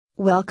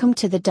Welcome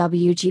to the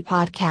WG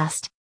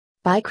Podcast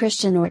by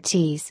Christian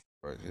Ortiz.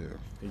 Right here.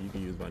 And you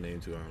can use my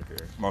name too, I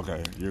don't care.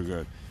 Okay, you're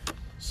good.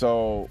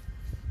 So,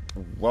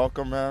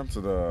 welcome, man,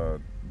 to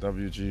the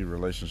WG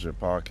Relationship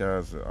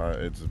Podcast.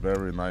 It's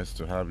very nice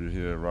to have you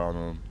here,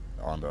 Ronald,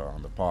 on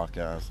the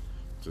podcast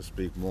to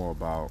speak more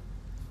about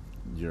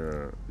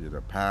your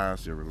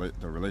past, the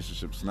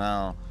relationships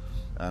now,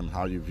 and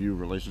how you view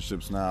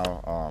relationships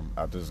now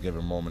at this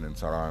given moment in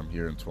time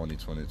here in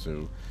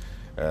 2022,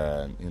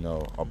 and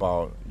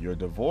about your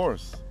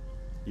divorce.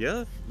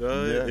 Yeah,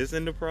 it's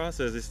in the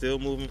process. It's still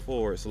moving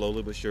forward,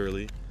 slowly but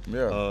surely.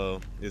 Yeah.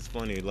 It's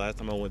funny. Last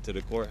time I went to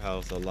the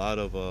courthouse, a lot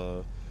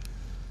of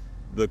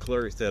the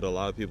clerk said a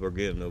lot of people are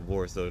getting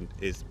divorced, so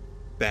it's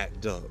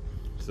backed up.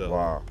 So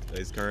Wow.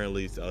 It's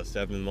currently a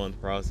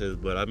 7-month process,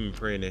 but I've been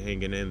praying and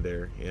hanging in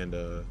there,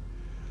 and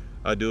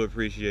I do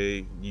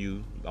appreciate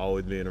you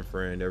always being a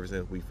friend ever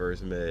since we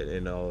first met,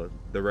 and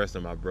the rest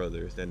of my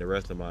brothers and the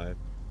rest of my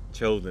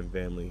chosen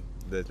family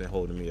that's been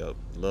holding me up.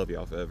 Love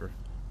y'all forever.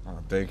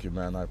 Thank you,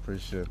 man. I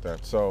appreciate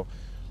that. So,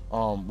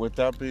 with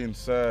that being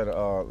said,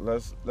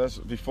 let's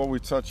before we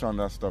touch on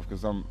that stuff,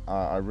 because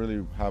I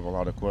really have a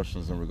lot of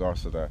questions in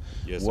regards to that.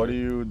 Yes, What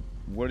sir.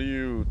 do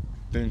you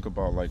think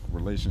about like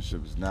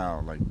relationships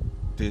now, like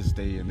this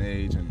day and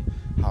age, and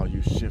how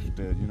you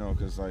shifted?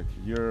 Because like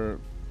you're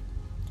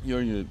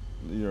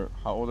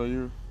how old are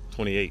you?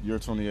 28. You're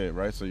 28,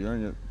 right? So you're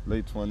in your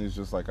late 20s,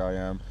 just like I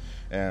am.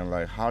 And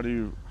like, how do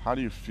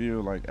you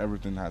feel like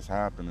everything has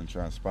happened and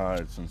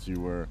transpired since you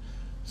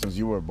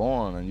were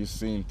born and you've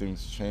seen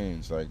things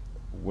change? Like,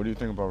 what do you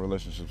think about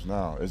relationships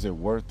now? Is it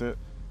worth it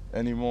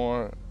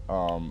anymore?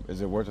 Is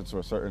it worth it to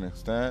a certain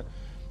extent?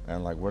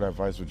 And like, what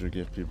advice would you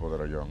give people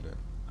that are younger?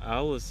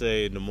 I would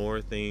say the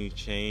more things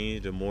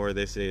change, the more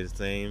they say the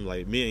same.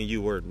 Like me and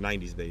you were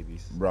 90s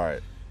babies. Right.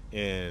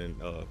 And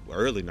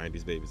early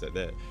 90s babies at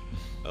that.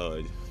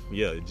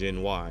 Yeah,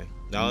 Gen Y.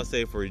 Now, I would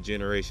say for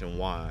Generation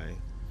Y,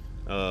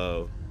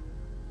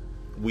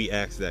 we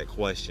ask that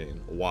question,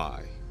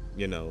 why?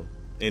 And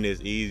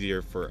it's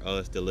easier for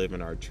us to live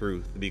in our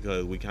truth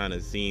because we kind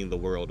of seen the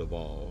world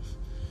evolve.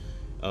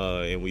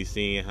 And we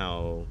seen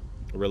how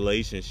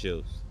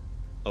relationships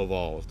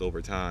evolved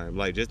over time.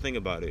 Like, just think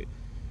about it.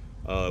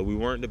 We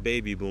weren't the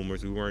baby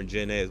boomers. We weren't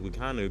Gen X. We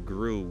kind of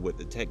grew with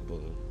the tech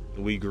boom.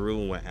 We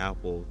grew when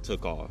Apple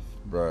took off.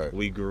 Right.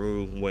 We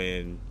grew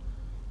when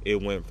it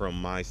went from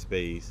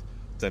MySpace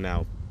to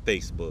now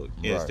Facebook,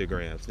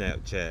 Instagram,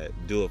 Snapchat,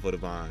 do it for the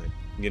Vine,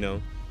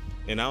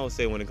 And I would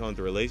say when it comes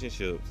to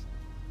relationships,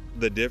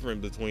 the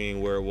difference between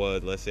where it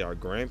was, let's say, our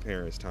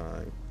grandparents'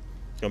 time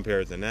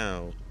compared to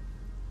now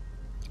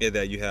is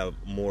that you have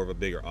more of a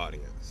bigger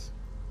audience,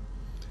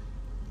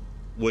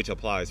 which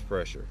applies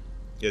pressure,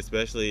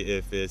 especially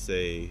if it's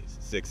a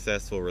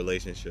successful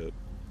relationship.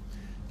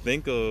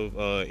 Think of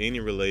any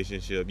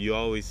relationship. You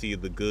always see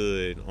the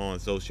good on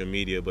social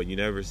media, but you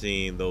never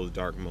seen those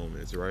dark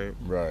moments, right?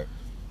 Right.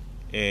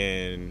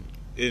 And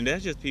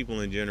that's just people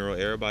in general.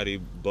 Everybody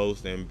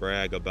boasts and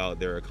brag about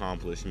their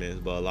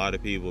accomplishments, but a lot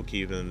of people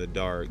keep in the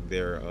dark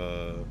their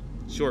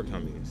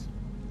shortcomings.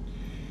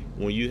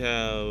 When you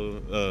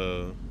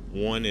have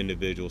one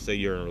individual, say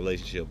you're in a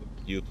relationship,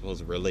 you're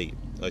supposed to relate.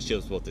 A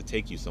ship's supposed to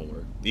take you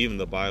somewhere. Even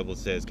the Bible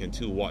says, can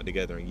two walk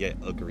together and yet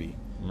agree?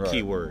 Right.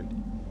 Key word.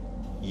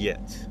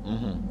 Yet.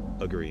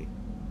 Mm-hmm. Agree.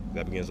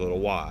 That begins with a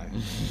Y.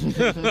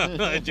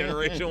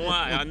 Generation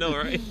Y, I know,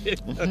 right?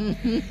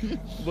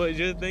 But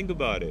just think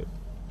about it.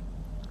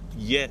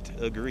 Yet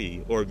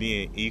agree, or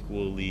being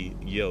equally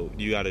yoked.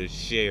 You got to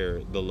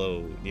share the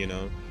load,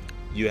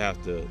 You have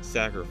to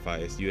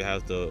sacrifice. You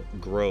have to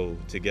grow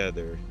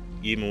together.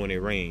 Even when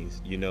it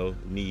rains,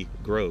 knee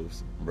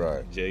grows.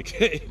 Right.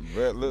 JK.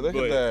 Look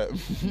at that.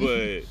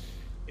 But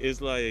it's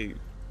like,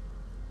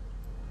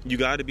 you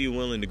got to be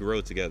willing to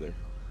grow together.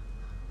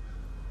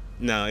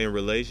 Now, in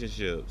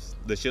relationships,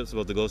 the ship's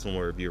supposed to go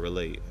somewhere if you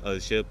relate.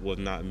 A ship was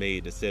not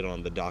made to sit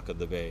on the dock of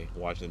the bay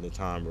watching the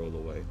time roll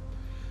away.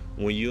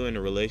 When you're in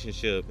a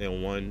relationship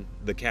and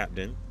the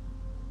captain,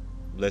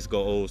 let's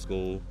go old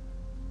school,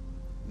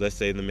 let's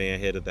say the man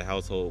head of the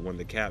household, when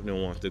the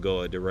captain wants to go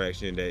a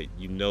direction that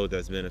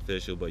that's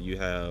beneficial, but you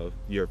have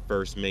your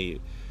first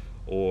mate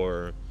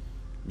or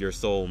your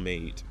soul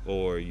mate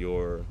or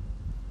your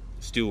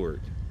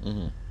steward,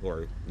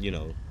 or,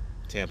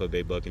 Tampa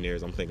Bay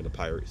Buccaneers, I'm thinking the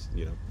Pirates,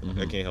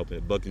 I can't help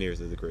it. Buccaneers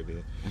is the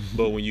Caribbean.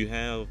 But when you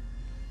have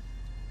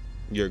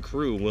your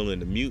crew willing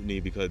to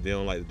mutiny because they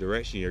don't like the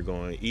direction you're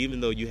going,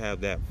 even though you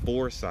have that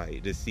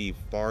foresight to see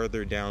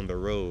farther down the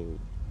road,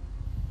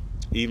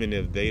 even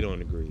if they don't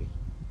agree,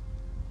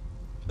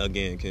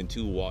 again, can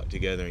two walk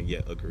together and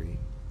yet agree?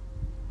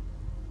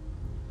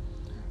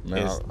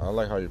 Man, I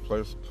like how you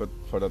put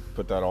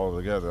that all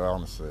together,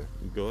 honestly.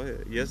 Go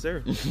ahead. Yes, sir.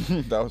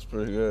 That was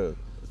pretty good.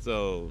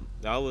 So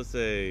I would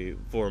say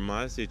for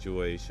my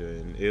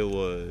situation, it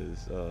was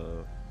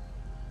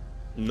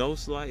no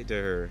slight to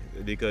her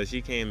because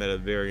she came at a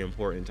very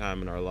important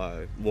time in our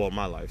life. Well,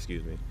 my life,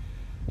 excuse me.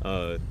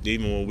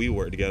 Even when we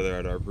worked together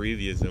at our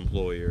previous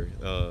employer,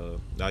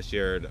 I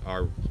shared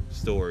our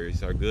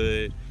stories, our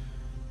good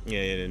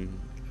and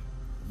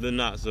the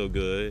not so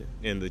good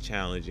and the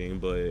challenging,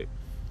 but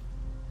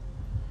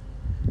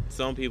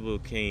some people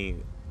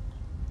can't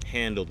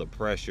handle the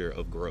pressure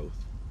of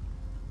growth.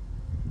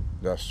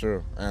 That's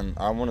true. And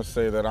I want to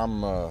say that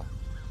I'm a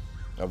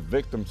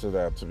victim to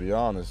that, to be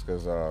honest,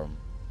 because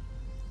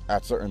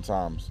at certain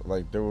times,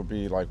 like there would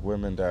be like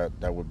women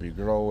that would be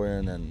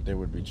growing and they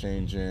would be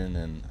changing,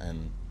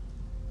 and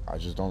I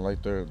just don't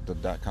like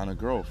that kind of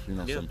growth.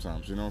 Yeah.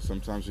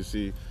 Sometimes you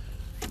see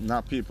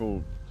not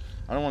people.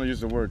 I don't want to use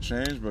the word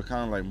change, but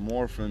kind of like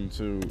morph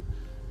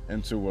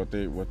into what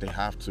they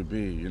have to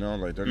be.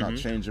 Like they're not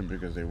changing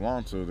because they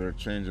want to. They're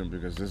changing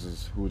because this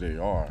is who they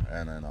are.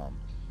 And then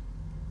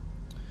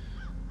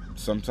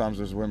sometimes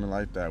there's women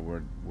like that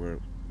where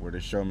they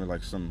show me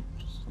like some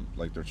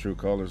like their true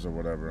colors or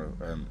whatever,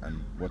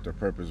 and what their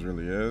purpose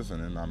really is.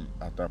 And then I'm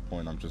at that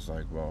point, I'm just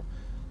like, well,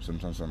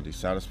 sometimes I'm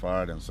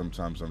dissatisfied, and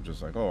sometimes I'm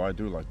just like, oh, I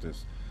do like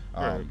this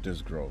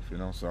this growth.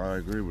 So I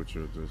agree with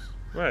you with this.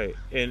 Right,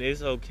 and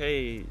it's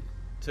okay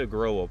to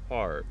grow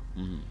apart,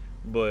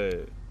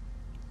 but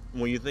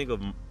when you think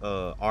of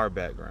our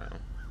background,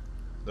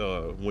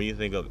 when you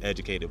think of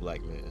educated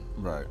black men,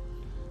 right,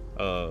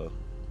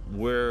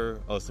 we're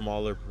a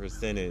smaller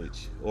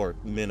percentage, or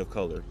men of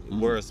color,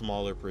 we're a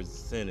smaller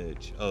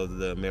percentage of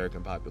the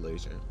American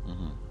population.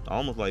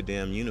 Almost like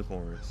damn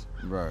unicorns.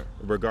 Right.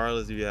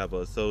 Regardless if you have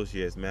an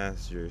associate's,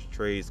 master's,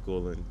 trade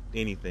school, and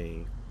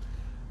anything.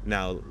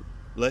 Now,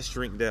 let's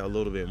shrink that a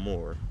little bit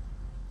more.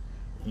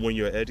 When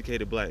you're an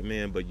educated black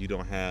man, but you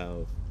don't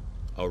have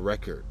a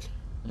record,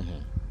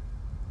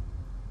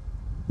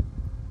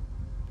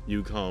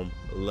 you become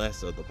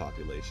less of the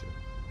population.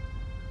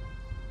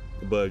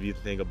 But if you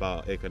think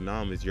about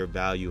economics, your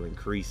value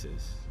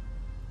increases.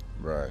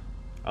 Right.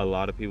 A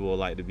lot of people would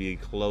like to be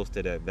close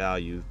to that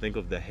value. Think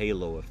of the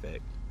halo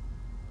effect.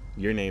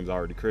 Your name's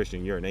already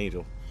Christian. You're an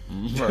angel.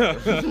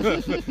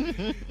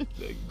 Right.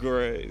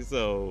 Great.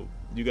 So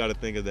you got to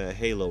think of that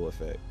halo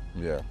effect.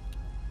 Yeah.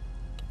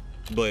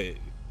 But,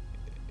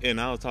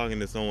 and I was talking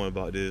to someone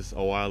about this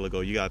a while ago,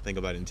 you got to think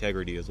about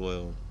integrity as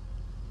well.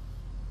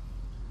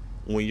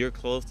 When you're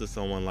close to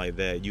someone like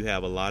that, you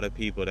have a lot of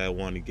people that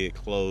want to get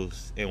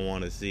close and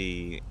want to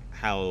see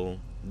how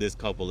this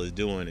couple is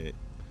doing it,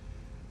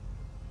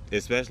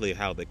 especially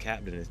how the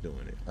captain is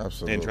doing it.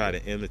 Absolutely. And try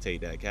to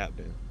imitate that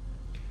captain.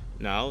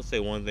 Now, I'll say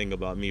one thing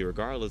about me,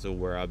 regardless of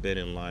where I've been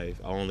in life,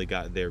 I only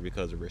got there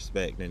because of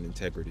respect and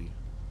integrity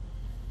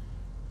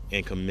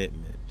and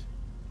commitment.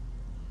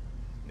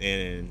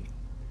 And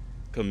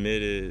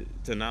committed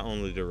to not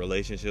only the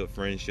relationship,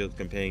 friendship,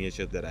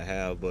 companionship that I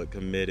have, but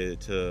committed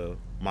to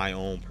my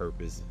own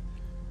purpose.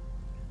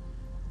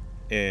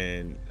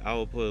 And I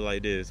will put it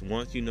like this: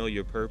 once you know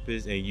your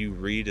purpose and you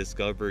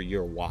rediscover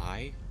your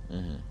why,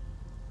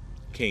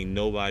 can't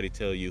nobody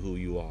tell you who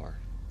you are.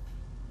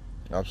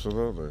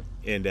 Absolutely.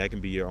 And that can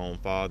be your own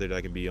father,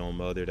 that can be your own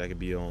mother, that can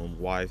be your own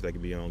wife, that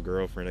can be your own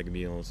girlfriend, that can be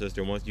your own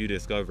sister. Once you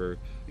discover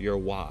your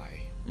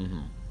why,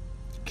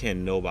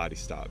 can nobody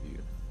stop you.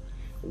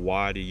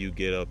 Why do you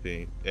get up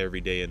every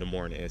day in the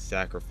morning and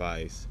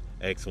sacrifice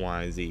X,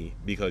 Y, and Z?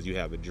 Because you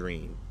have a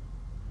dream.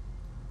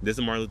 This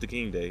is Martin Luther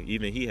King Day.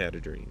 Even he had a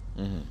dream.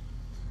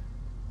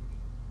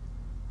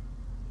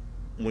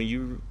 When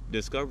you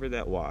discover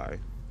that why,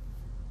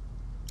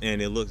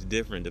 and it looks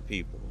different to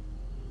people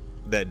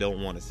that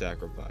don't want to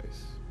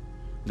sacrifice,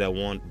 that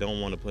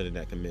don't want to put in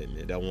that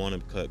commitment, that want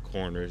to cut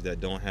corners, that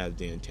don't have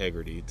the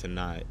integrity to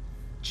not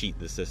cheat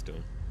the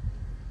system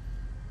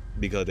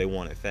because they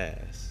want it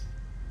fast.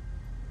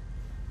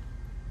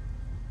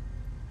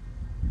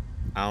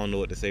 I don't know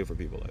what to say for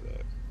people like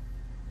that.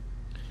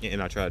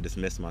 And I try to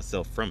dismiss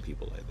myself from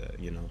people like that,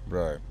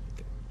 Right.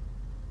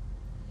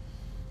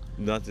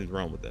 Nothing's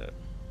wrong with that.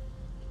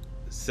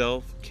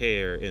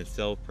 Self-care and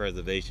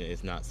self-preservation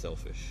is not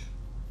selfish.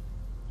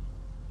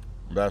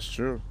 That's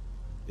true.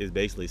 It's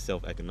basically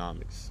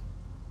self-economics.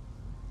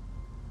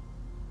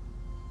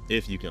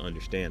 If you can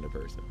understand a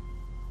person.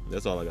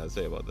 That's all I got to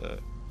say about that.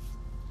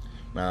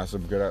 Man,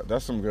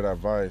 that's some good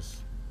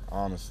advice,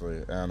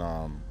 honestly.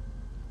 And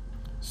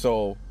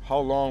so how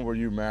long were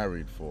you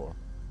married for?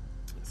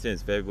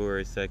 Since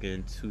February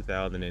 2nd,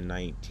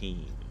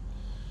 2019.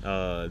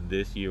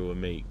 This year will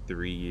make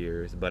 3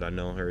 years, but I've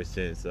known her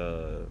since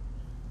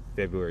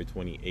February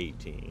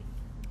 2018.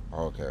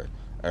 Okay.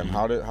 And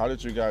how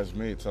did you guys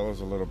meet? Tell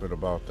us a little bit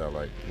about that.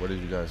 Like, where did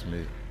you guys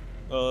meet?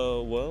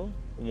 Well,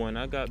 when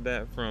I got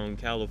back from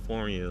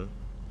California,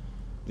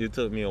 it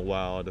took me a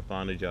while to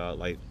find a job,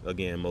 like,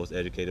 again, most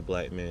educated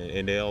black men.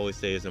 And they always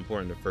say it's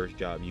important the first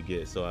job you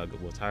get. So I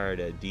was hired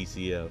at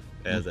DCF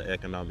as an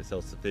economic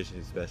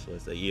self-sufficiency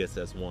specialist at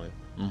ESS1.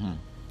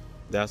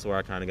 That's where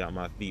I kind of got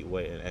my feet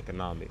wet in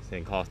economics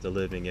and cost of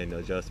living and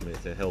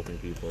adjustments and helping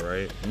people,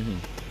 right?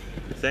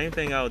 Same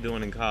thing I was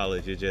doing in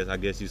college. It's just, I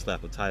guess you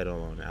slap a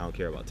title on it. I don't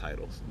care about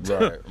titles.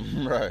 Right,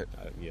 right.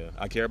 Yeah,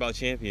 I care about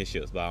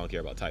championships, but I don't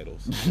care about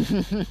titles.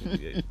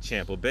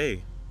 Champ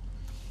Bay.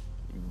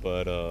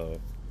 But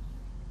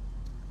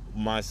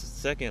my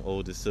second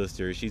oldest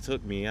sister, she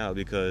took me out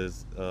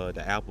because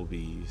the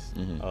Applebee's,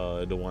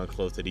 the one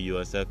close to the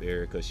USF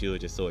area, because she was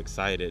just so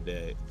excited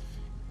that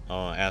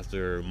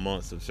after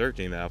months of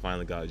searching that I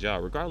finally got a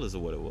job, regardless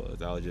of what it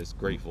was. I was just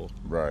grateful.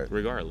 Right.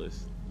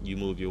 Regardless, you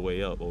move your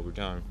way up over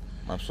time.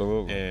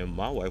 Absolutely. And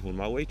my wife was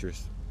my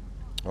waitress.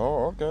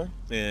 Oh, okay.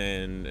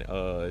 And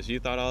she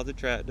thought I was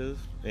attractive,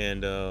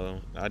 and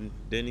I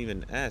didn't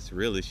even ask,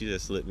 really. She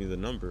just slipped me the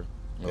number.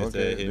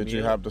 Okay. Did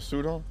you have the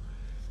suit on?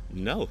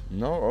 No.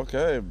 No,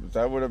 okay.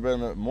 That would have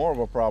been more of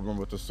a problem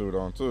with the suit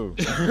on, too.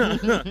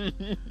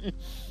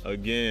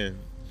 Again,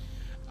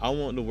 I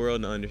want the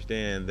world to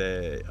understand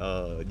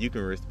that you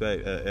can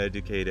respect an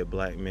educated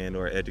black man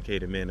or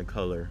educated man of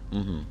color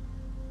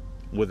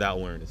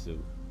without wearing a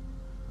suit.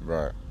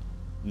 Right.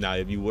 Now,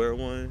 if you wear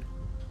one,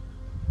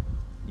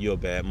 you're a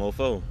bad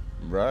mofo.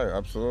 Right,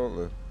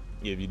 absolutely.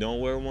 If you don't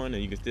wear one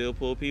and you can still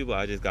pull people,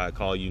 I just gotta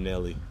call you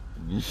Nelly.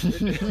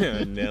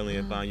 Nelly,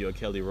 and find you a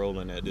Kelly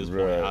Rowland at this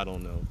point. I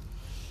don't know.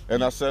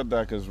 And I said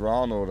that because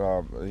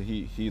Ronald,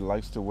 he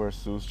likes to wear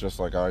suits just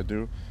like I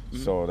do.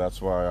 So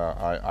that's why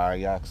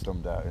I asked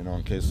him that,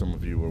 in case some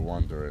of you were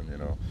wondering,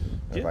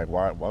 And like,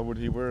 why would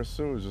he wear a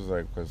suit? It's just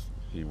like, because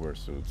he wears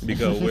suits.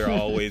 Because we're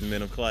always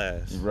men of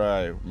class.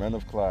 Right, men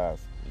of class.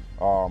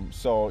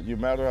 So you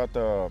met her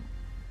at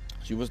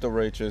she was the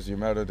waitress, you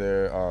met her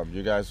there,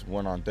 you guys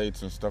went on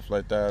dates and stuff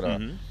like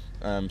that.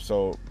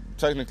 So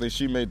technically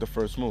she made the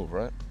first move,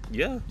 right?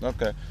 Yeah.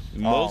 Okay.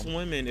 Most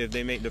women, if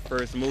they make the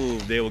first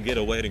move, they will get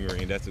a wedding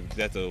ring. That's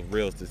a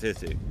real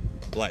statistic.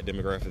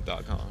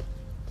 BlackDemographics.com.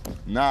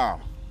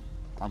 Now,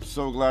 I'm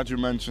so glad you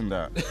mentioned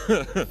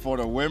that. For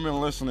the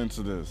women listening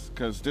to this,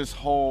 because this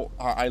whole,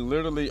 I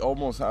literally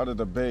almost had a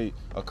debate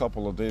a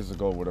couple of days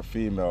ago with a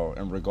female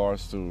in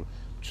regards to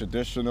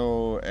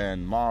traditional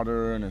and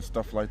modern and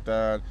stuff like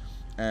that.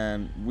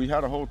 And we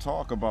had a whole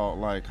talk about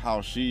like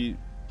how she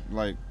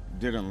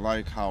didn't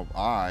like how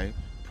I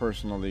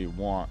personally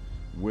want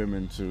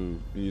women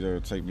to either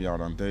take me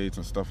out on dates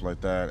and stuff like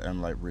that and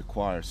like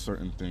require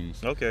certain things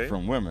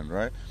from women,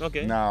 right?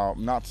 Okay. Now,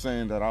 I'm not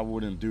saying that I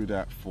wouldn't do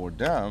that for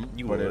them,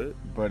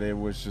 but it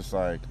was just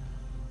like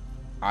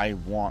I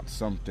want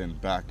something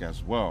back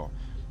as well.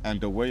 And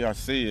the way I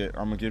see it,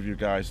 I'm gonna give you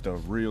guys the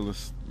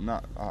realist,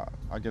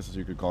 I guess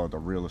you could call it the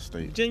real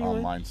estate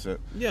mindset.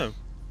 Yeah.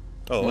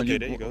 Oh, okay,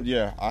 there you go.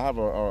 Yeah, I have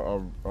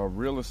a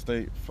real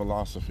estate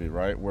philosophy,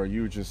 right? Where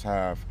you just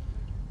have,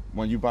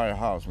 when you buy a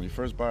house, when you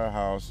first buy a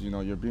house,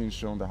 you're being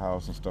shown the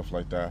house and stuff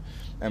like that.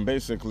 And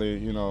basically,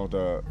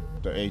 the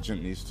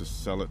agent needs to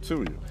sell it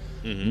to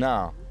you.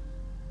 Now,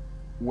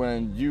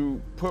 when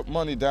you put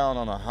money down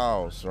on a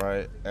house,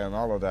 right, and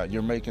all of that,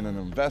 you're making an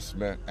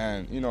investment,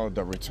 and,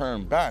 the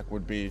return back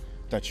would be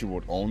that you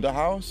would own the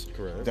house,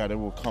 correct, that it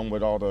will come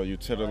with all the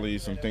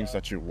utilities and things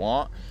that you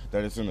want,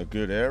 that it's in a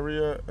good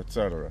area,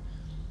 etc.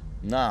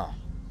 Now,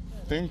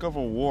 think of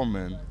a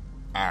woman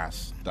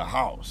as the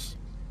house.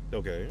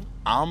 Okay.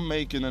 I'm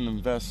making an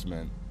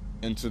investment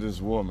into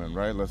this woman,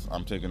 right?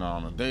 I'm taking her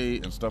on a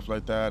date and stuff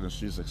like that, and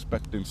she's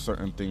expecting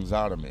certain things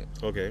out of me.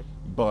 Okay.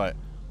 But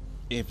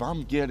if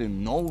I'm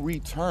getting no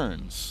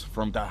returns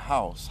from the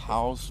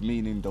house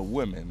meaning the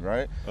women,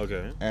 right?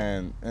 Okay.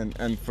 And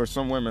for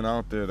some women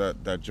out there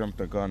that jump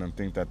the gun and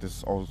think that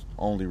this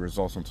only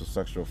results into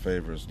sexual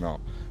favors,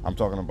 no. I'm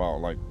talking about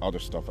like other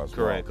stuff as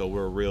well. Correct, because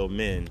we're real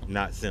men,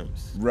 not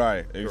simps.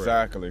 Right,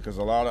 exactly. Because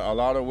a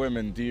lot of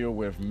women deal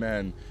with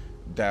men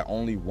that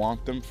only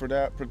want them for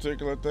that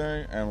particular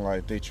thing, and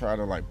like they try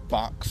to like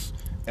box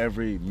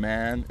every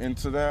man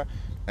into that.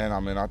 And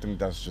I think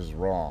that's just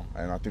wrong.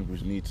 And I think we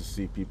need to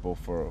see people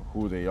for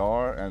who they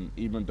are. And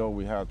even though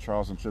we had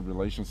trials and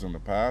tribulations in the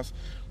past,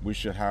 we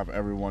should have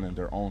everyone in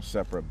their own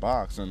separate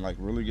box and like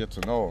really get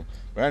to know them.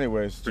 But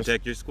anyways,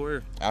 protect your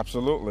square.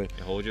 Absolutely.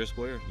 And hold your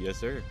square. Yes,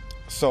 sir.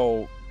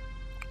 So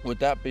with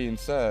that being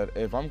said,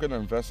 if I'm going to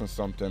invest in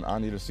something, I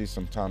need to see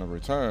some kind of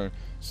return.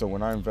 So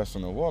when I invest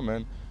in a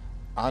woman,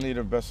 I need to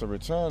invest a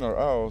return, or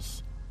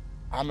else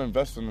I'm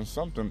investing in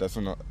something that's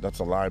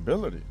a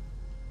liability.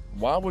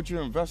 Why would you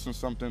invest in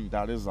something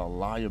that is a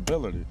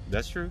liability?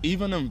 That's true.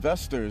 Even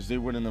investors, they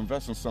wouldn't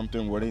invest in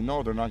something where they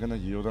know they're not going to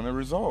yield any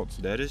results.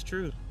 That is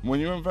true. When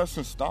you invest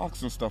in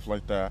stocks and stuff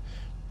like that,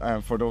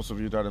 and for those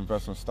of you that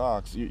invest in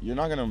stocks, you're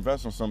not going to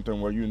invest in something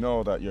where you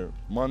know that your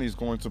money's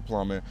going to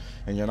plummet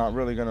and you're not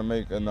really going to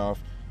make enough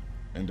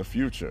in the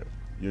future.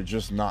 You're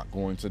just not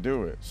going to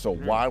do it. So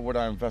why would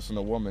I invest in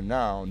a woman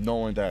now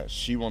knowing that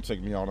she won't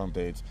take me out on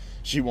dates,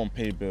 she won't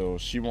pay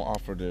bills, she won't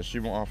offer this, she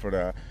won't offer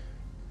that?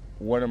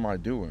 What am I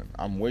doing?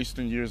 I'm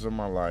wasting years of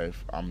my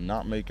life. I'm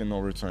not making no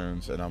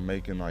returns, and I'm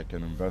making like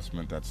an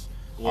investment that's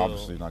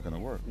obviously not going to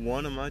work.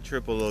 One of my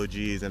triple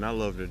OGs, and I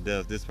love her to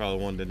death, this is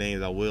probably one of the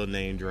names I will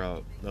name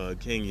drop,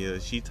 Kenya,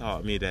 she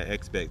taught me that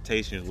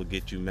expectations will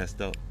get you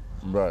messed up.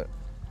 Right.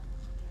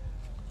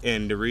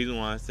 And the reason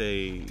why I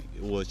say,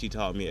 she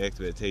taught me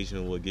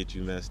expectations will get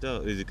you messed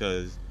up is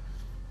because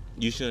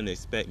you shouldn't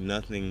expect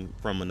nothing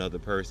from another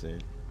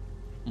person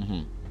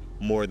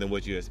more than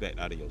what you expect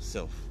out of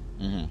yourself.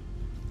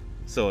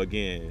 So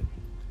again,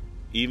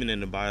 even in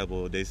the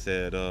Bible, they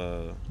said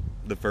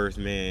the first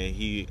man,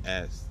 he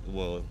asked,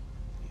 well,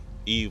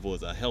 Eve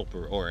was a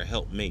helper or a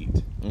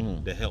helpmate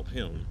to help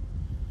him.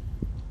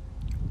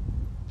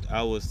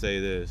 I would say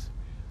this: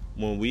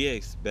 when we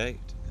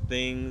expect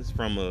things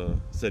from a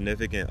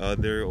significant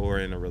other or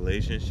in a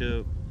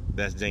relationship,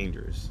 that's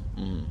dangerous.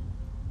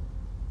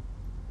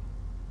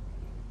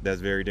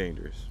 That's very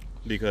dangerous,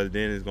 because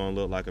then it's going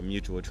to look like a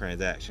mutual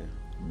transaction,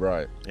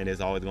 Right. and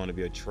it's always going to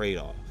be a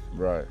trade-off.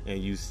 Right.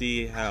 And you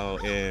see how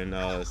in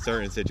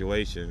certain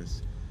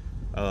situations,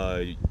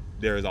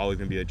 there's always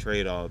going to be a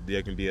trade-off.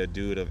 There can be a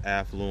dude of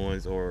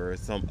affluence or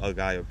a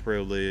guy of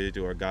privilege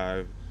or a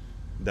guy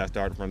that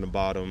started from the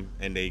bottom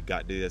and they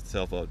got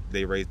themselves up.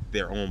 They raised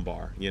their own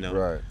bar, you know.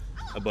 Right.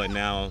 But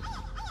now,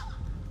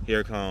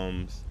 here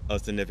comes a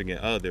significant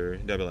other.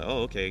 They'll be like,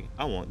 "Oh, okay,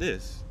 I want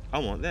this. I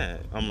want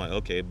that." I'm like,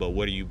 "Okay, but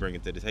what are you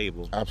bringing to the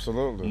table?"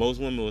 Absolutely. Most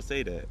women will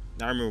say that.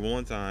 I remember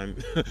one time,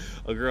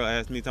 a girl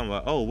asked me, talking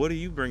about, "Oh, what are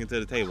you bringing to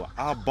the table?"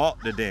 I bought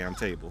the damn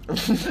table.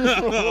 Okay.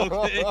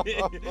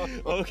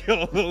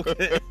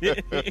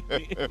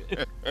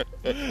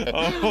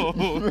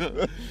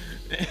 Oh,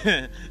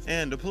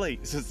 and the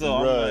plates. So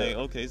I'm like,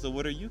 okay, so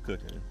what are you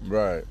cooking?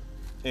 Right.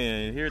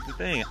 And here's the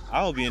thing: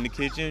 I'll be in the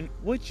kitchen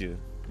with you,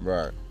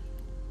 Right.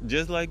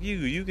 just like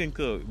you can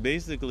cook.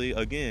 Basically,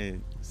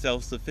 again,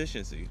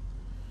 self-sufficiency.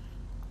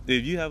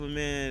 If you have a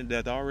man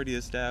that's already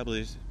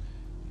established,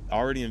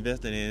 already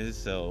invested in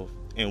himself,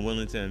 and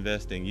willing to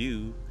invest in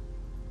you,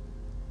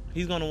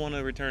 he's going to want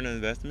to return the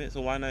investment.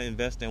 So why not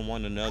invest in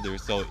one another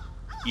so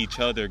each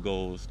other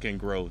goals can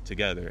grow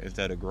together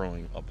instead of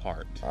growing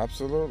apart?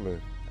 Absolutely.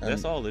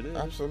 That's all it is.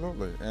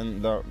 Absolutely.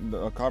 And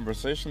the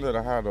conversation that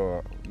I had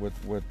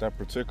with that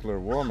particular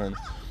woman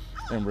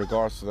in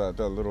regards to that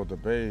little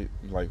debate,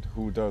 like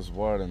who does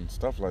what and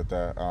stuff like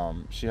that,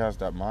 she has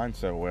that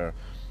mindset where,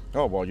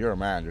 oh, well, you're a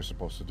man, you're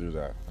supposed to do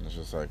that. And it's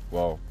just like,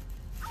 well,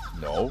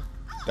 no,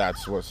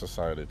 that's what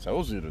society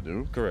tells you to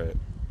do. Correct.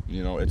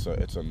 You know, it's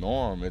a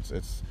norm. It's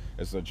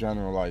a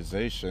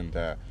generalization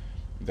that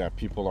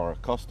people are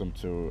accustomed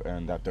to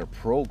and that they're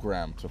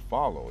programmed to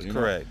follow. You know?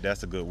 Correct.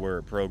 That's a good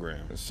word,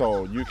 program.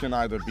 So you can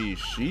either be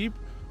sheep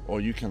or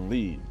you can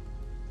lead.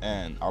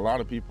 And a lot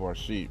of people are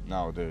sheep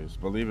nowadays,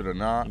 believe it or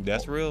not.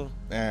 That's real.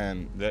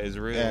 And That is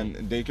real. and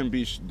they can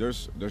be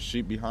there's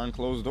sheep behind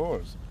closed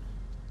doors.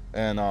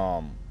 And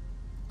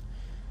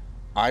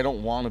I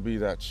don't want to be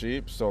that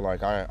sheep, so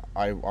like I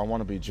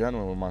want to be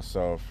genuine with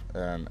myself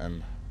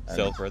and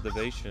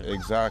self-preservation.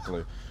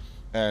 Exactly.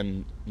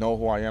 And know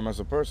who I am as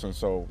a person.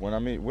 So when I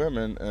meet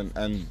women,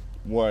 and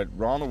what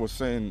Ronald was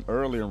saying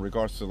earlier in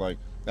regards to like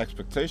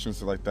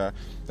expectations like that,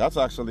 that's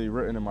actually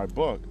written in my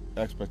book.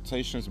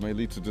 Expectations may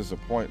lead to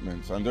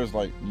disappointments. And there's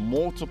like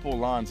multiple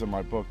lines in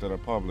my book that I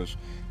published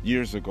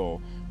years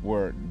ago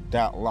where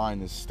that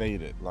line is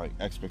stated, like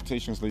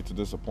expectations lead to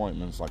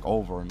disappointments, like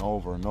over and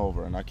over and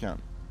over. And I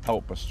can't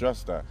help but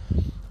stress that.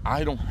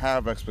 I don't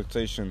have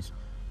expectations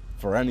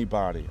for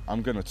anybody.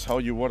 I'm gonna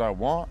tell you what I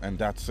want, and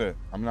that's it.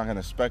 I'm not gonna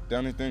expect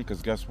anything,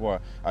 because guess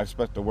what? I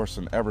expect the worst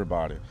in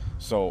everybody.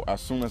 So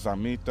as soon as I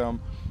meet them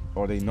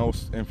or they know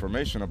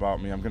information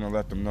about me, I'm gonna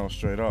let them know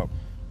straight up,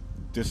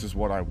 this is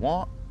what I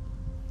want,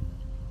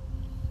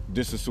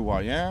 this is who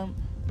I am,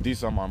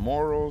 these are my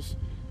morals,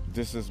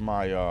 this is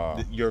my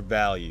your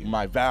value,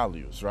 my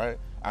values, right?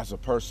 As a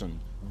person,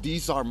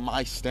 these are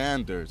my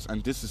standards,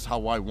 and this is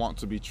how I want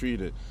to be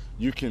treated.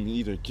 You can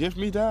either give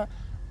me that,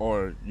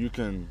 or you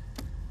can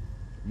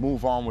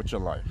move on with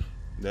your life.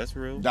 That's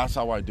real. That's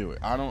how I do it.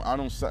 I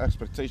don't set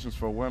expectations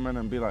for women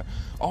and be like,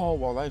 oh,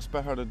 well, I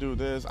expect her to do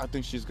this, I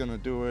think she's gonna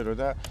do it or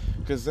that,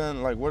 because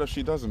then, like, what if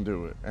she doesn't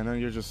do it? And then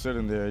you're just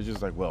sitting there, you're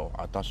just like, well,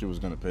 I thought she was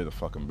gonna pay the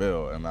fucking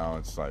bill, and now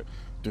it's like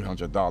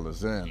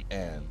 $300 in,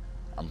 and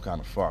I'm kind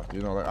of fucked.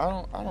 You know, like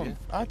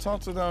I talk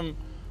to them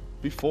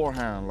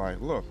beforehand, like,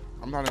 look,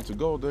 I'm not into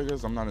gold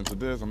diggers, I'm not into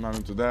this, I'm not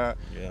into that.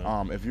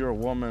 Yeah. If you're a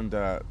woman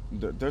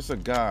there's a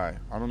guy,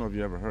 I don't know if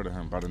you ever heard of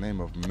him, by the name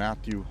of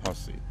Matthew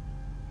Hussey.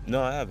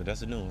 No, I haven't.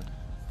 That's a new one.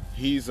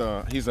 He's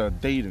a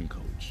dating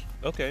coach.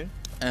 Okay.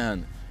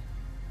 And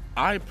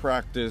I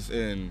practice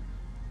in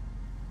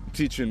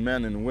teaching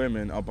men and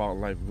women about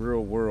like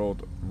real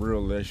world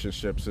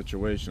relationship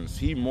situations.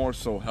 He more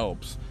so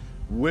helps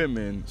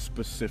women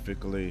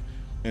specifically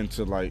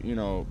into like, you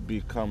know,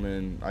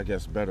 becoming, I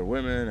guess, better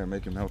women and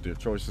making healthier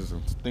choices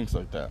and things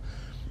like that.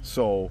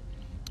 So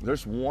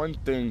there's one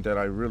thing that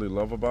I really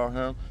love about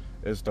him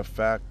is the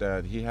fact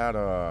that he had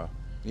a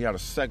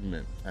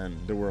segment, and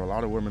there were a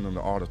lot of women in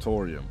the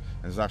auditorium,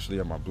 and it's actually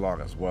on my blog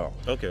as well.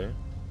 Okay.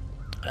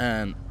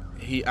 And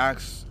he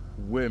asked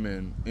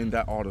women in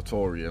that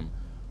auditorium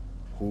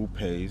who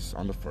pays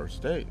on the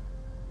first date.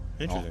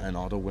 Interesting. And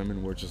all the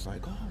women were just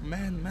like, oh,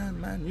 man,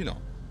 you know.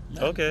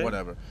 Man, Okay.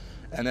 Whatever.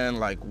 And then,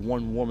 like,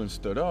 one woman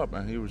stood up,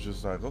 and he was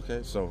just like, okay,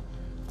 so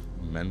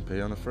men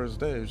pay on the first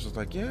date. He was just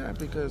like, yeah,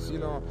 because, you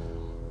know,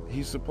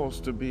 he's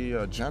supposed to be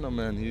a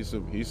gentleman. He's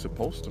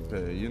supposed to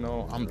pay. You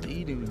know, I'm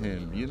dating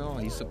him. You know,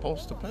 he's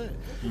supposed to pay.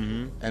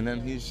 Mm-hmm. And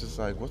then he's just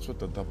like, what's with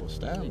the double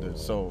standard?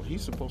 So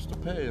he's supposed to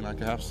pay, and I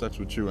can have sex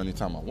with you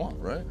anytime I want,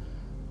 right?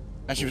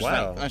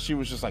 And she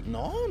was Wow. like,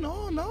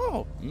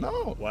 no.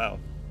 Wow.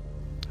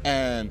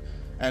 And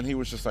he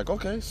was just like,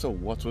 okay, so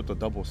what's with the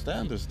double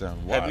standards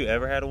then? Why? Have you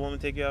ever had a woman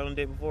take you out on a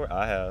date before?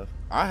 I have.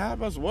 I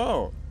have as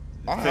well.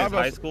 Since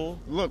high school?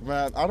 Look,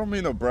 man, I don't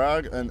mean to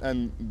brag,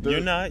 and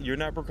You're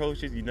not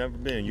precocious. You've never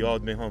been. You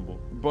always been humble.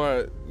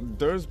 but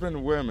there's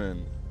been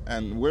women,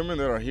 and women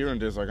that are hearing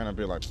this are gonna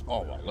be like,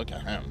 oh, well, look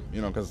at him,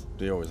 because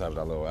they always have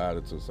that little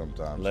attitude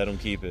sometimes. Let them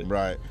keep it.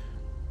 Right.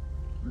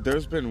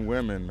 There's been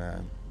women,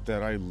 man,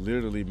 that I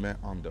literally met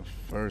on the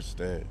first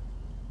day.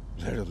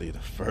 Literally the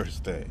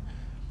first day.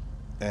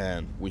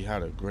 And we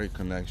had a great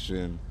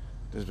connection.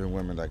 There's been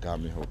women that got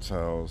me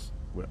hotels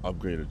with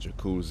upgraded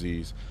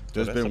jacuzzis.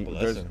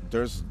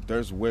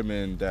 There's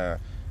women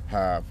that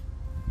have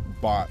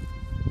bought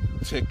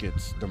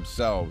tickets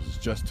themselves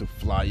just to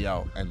fly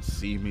out and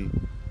see me.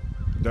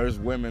 There's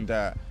women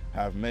that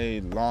have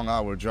made long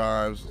hour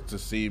drives to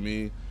see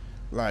me.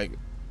 Like,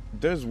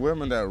 there's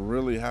women that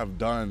really have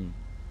done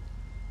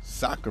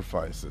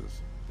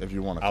sacrifices, if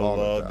you want to call it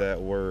that. I love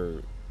that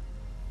word.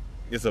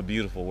 It's a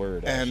beautiful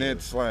word, actually. And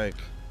it's like,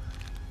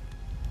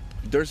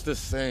 there's this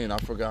saying, I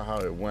forgot how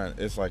it went.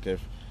 It's like,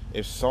 if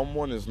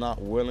someone is not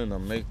willing to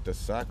make the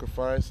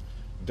sacrifice,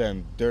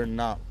 then they're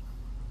not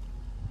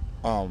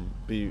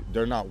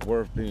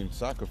worth being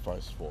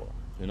sacrificed for,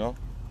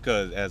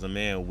 Because as a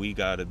man, we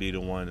got to be the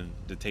one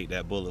to take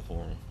that bullet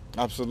for him.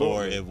 Absolutely.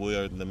 Or if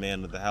we're the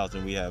man of the house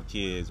and we have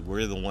kids,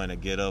 we're the one to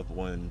get up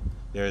when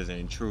there's an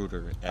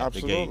intruder at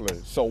the gate.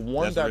 Absolutely. So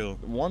one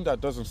That's that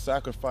doesn't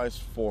sacrifice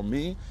for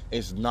me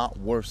is not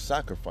worth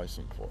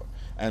sacrificing for.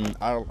 And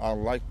I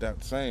like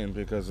that saying,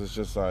 because it's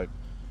just like,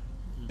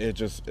 it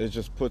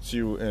just puts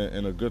you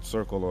in a good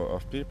circle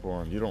of people,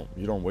 and you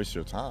don't waste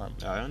your time.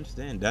 I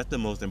understand. That's the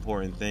most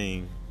important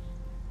thing,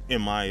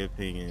 in my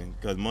opinion,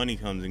 because money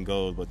comes and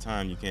goes, but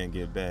time you can't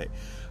get back.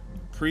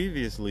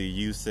 Previously,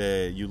 you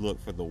said you look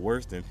for the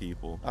worst in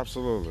people.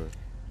 Absolutely.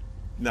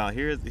 Now,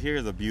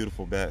 here's a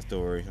beautiful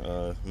backstory.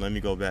 Let me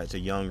go back to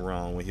young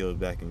Ron when he was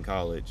back in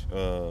college.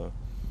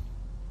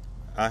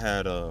 I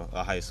had a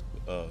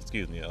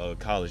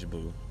college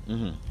boo.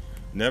 Mm-hmm.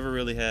 Never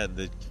really had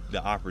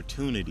the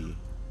opportunity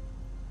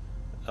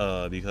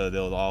because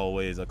there was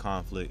always a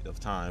conflict of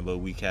time, but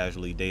we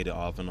casually dated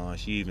off and on.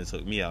 She even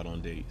took me out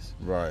on dates.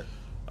 Right.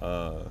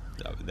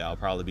 That'll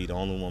probably be the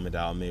only woman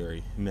that I'll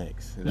marry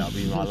next. That'll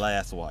be my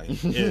last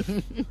wife,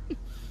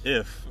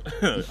 if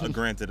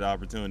granted the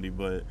opportunity.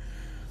 But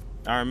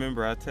I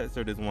remember I texted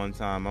her this one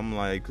time. I'm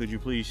like, could you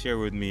please share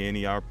with me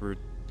any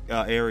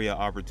area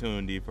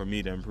opportunity for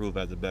me to improve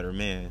as a better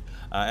man?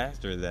 I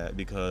asked her that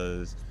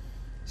because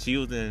she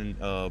was in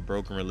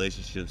broken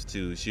relationships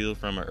too. She was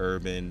from an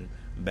urban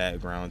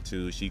background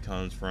too. She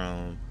comes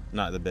from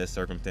not the best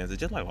circumstances,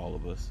 just like all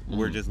of us. Mm-hmm.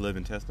 We're just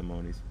living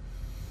testimonies.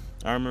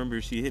 I remember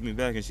she hit me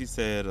back and she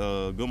said,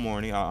 good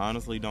morning, I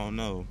honestly don't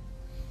know.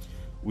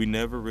 We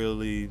never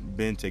really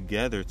been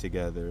together.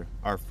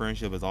 Our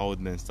friendship has always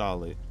been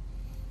solid.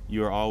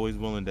 You are always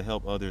willing to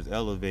help others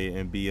elevate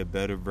and be a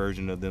better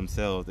version of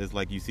themselves. It's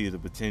like you see the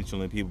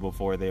potential in people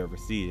before they ever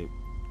see it.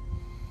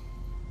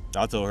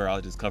 I told her I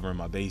was just covering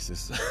my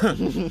bases.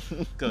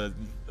 Because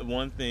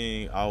one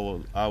thing I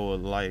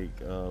would like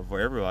for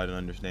everybody to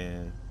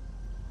understand,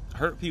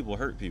 hurt people.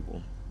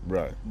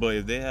 Right. But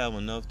if they have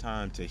enough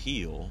time to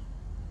heal,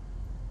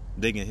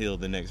 they can heal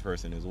the next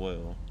person as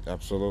well.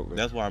 Absolutely.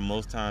 That's why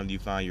most times you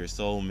find your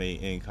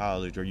soulmate in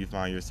college, or you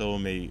find your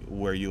soulmate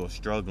where you were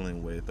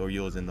struggling with, or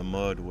you was in the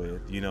mud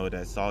with,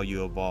 that saw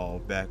you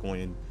evolve back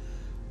when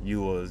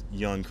you was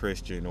young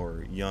Christian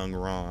or young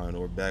Ron,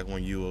 or back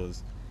when you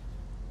was,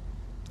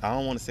 I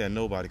don't want to say a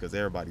nobody because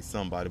everybody's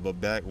somebody,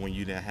 but back when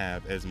you didn't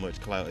have as much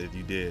clout as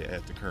you did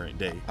at the current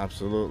day.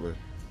 Absolutely.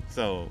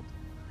 So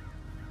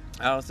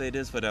I'll say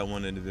this for that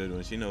one individual,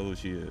 and she knows who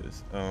she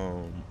is.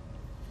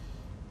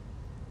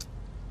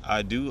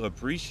 I do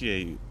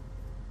appreciate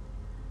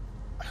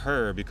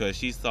her because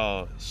she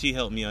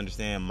helped me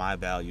understand my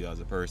value as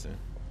a person.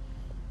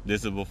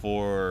 This is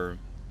before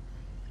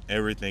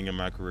everything in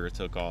my career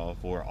took off,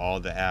 or all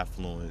the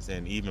affluence,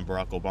 and even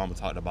Barack Obama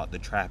talked about the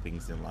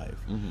trappings in life.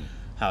 Mm-hmm.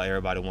 How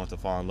everybody wants to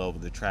fall in love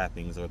with the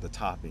trappings or the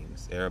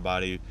toppings.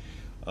 Everybody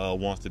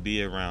wants to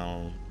be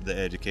around the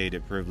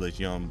educated,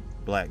 privileged young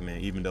black man,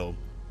 even though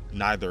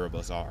neither of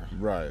us are.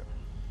 Right.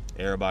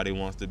 Everybody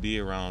wants to be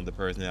around the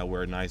person that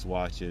wear nice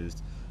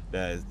watches,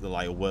 that is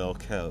well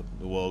kept,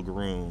 well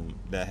groomed,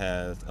 that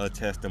has a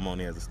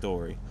testimony as a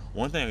story.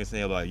 One thing I can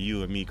say about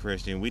you and me,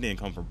 Christian, we didn't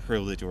come from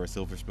privilege or a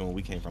silver spoon.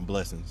 We came from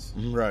blessings.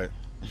 Right.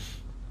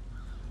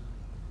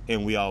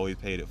 And we always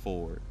paid it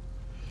forward.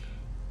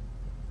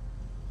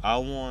 I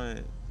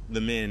want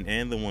the men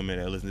and the women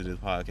that listen to this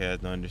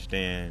podcast to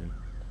understand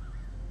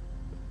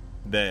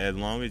that as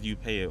long as you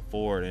pay it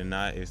forward and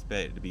not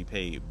expect to be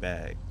paid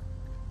back,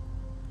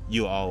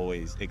 you'll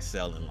always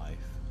excel in life.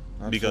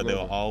 Absolutely. Because there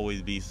will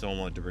always be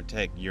someone to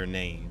protect your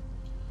name.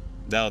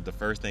 That was the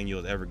first thing you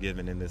was ever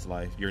given in this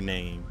life, your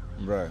name.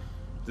 Right.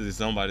 There's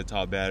somebody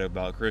talk bad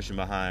about Christian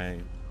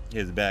behind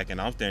his back, and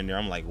I'm standing there,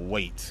 I'm like,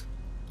 wait.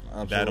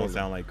 Absolutely. That don't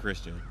sound like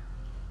Christian.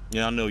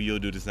 Yeah, I know you'll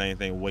do the same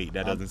thing. Wait,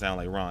 that I'm- doesn't sound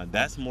like Ron.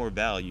 That's more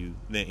value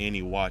than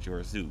any watch or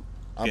a suit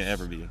can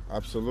ever be.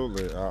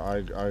 Absolutely,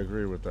 I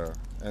agree with that.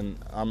 And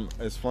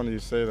it's funny you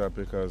say that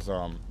because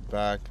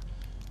back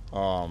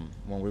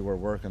when we were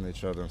working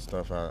each other and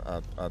stuff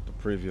at the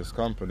previous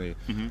company,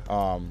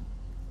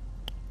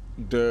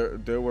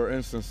 there were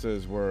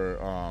instances where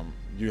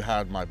you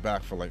had my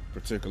back for like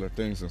particular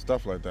things and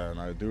stuff like that, and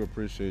I do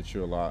appreciate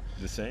you a lot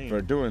The same.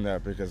 for doing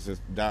that,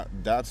 because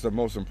that's the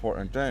most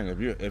important thing.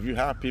 If you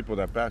have people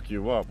that back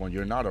you up when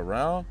you're not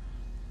around,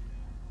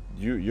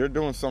 you're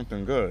doing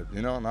something good.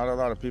 You know, not a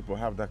lot of people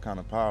have that kind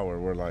of power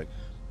where like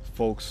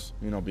folks,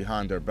 you know,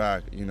 behind their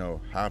back, you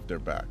know, have their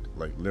back,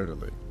 like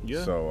literally.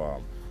 Yeah.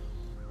 So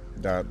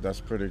that's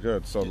pretty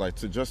good. So like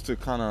to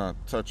kind of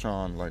touch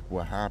on like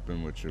what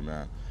happened with you,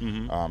 man.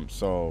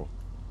 So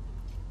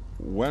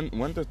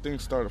when did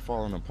things started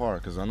falling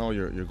apart? Because I know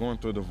you're going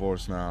through a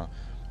divorce now,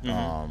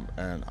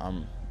 and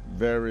I'm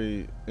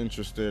very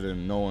interested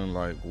in knowing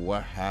like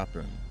what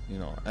happened, you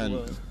know.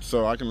 And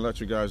so I can let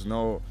you guys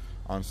know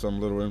on some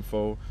little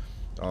info.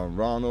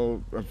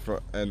 Ronald,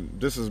 and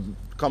this is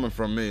coming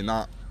from me,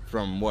 not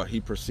from what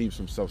he perceives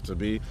himself to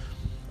be.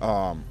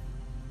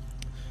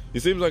 He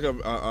seems like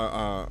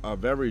a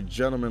very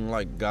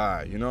gentleman-like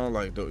guy, you know,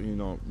 like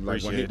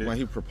like when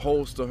he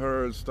proposed to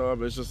her and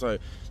stuff. It's just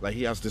like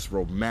he has this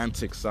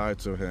romantic side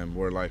to him,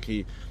 where like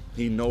he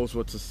knows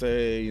what to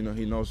say, you know,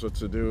 he knows what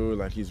to do.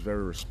 Like he's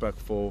very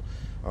respectful,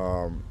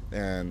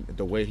 and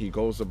the way he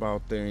goes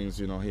about things,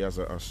 you know, he has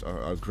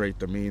a great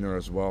demeanor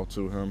as well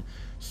to him.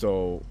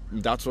 So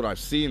that's what I've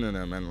seen in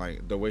him, and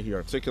like the way he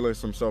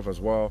articulates himself as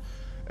well.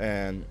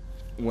 And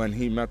when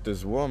he met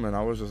this woman,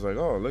 I was just like,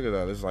 oh, look at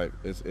that. It's like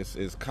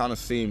it's kind of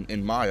seemed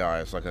in my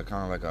eyes like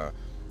a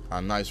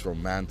nice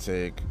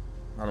romantic,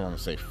 I don't want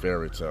to say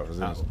fairy tale.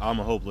 I'm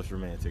a hopeless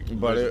romantic.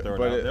 But it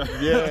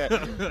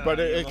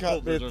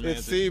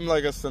seemed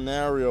like a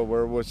scenario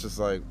where it was just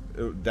like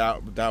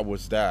that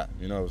was that,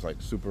 you know, it was like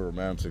super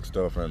romantic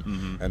stuff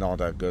and all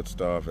that good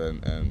stuff,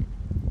 and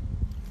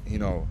you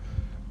know,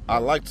 I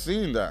liked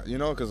seeing that, you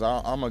know, because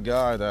I'm a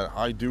guy that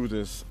I do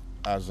this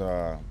as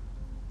a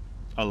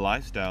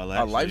lifestyle.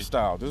 Actually. A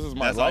lifestyle. This is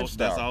my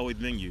lifestyle. That's always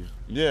been you.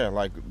 Yeah,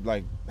 like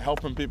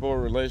helping people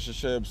with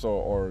relationships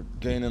or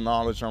gaining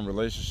knowledge on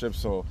relationships.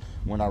 So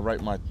when I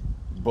write my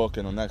book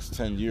in the next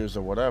 10 years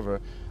or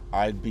whatever,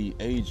 I'd be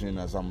aging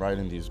as I'm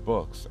writing these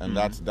books, and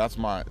that's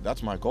my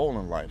goal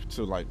in life,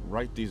 to like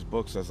write these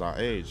books as I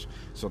age.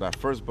 So that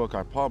first book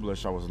I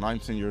published, I was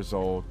 19 years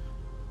old.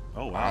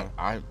 Oh wow!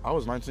 I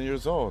was 19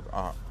 years old.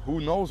 Who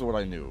knows what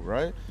I knew,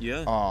 right?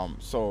 Yeah.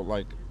 So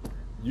like,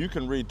 you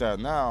can read that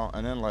now,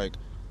 and then like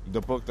the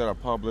book that I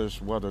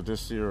published, whether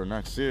this year or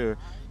next year,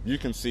 you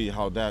can see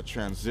how that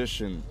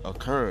transition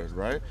occurred,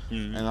 right?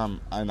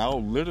 And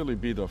I'll literally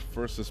be the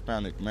first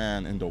Hispanic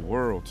man in the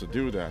world to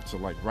do that, to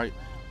like write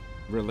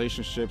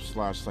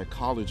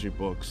relationship/psychology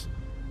books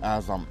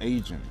as I'm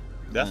aging.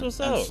 That's what's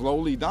up. And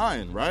slowly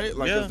dying, right?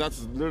 Like, Yeah.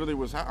 that's literally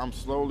I'm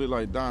slowly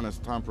like dying as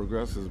time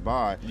progresses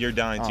by. You're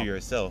dying to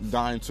yourself.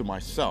 Dying to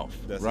myself.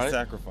 That's right? a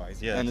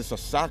sacrifice, yeah. And it's a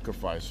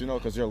sacrifice, you know,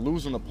 because you're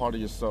losing a part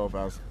of yourself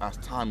as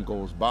time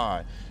goes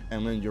by,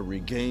 and then you're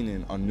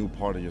regaining a new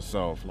part of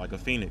yourself. Like a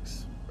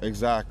phoenix.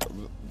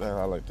 Exactly.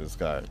 I like this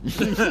guy.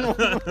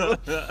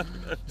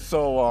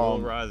 So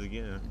We'll rise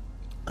again.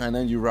 and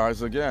then you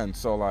rise again.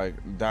 So like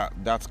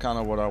that's kind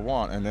of what I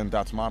want, and then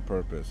that's my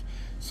purpose.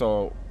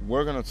 So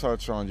we're gonna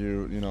touch on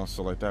you know,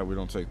 so like that we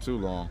don't take too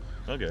long.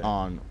 Okay.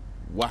 On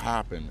what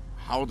happened,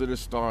 how did it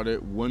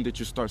start? When did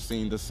you start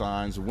seeing the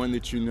signs? When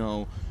did you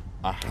know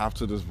I have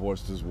to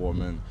divorce this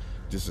woman?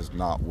 This is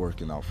not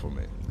working out for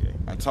me. Okay.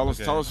 And tell us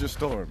your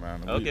story,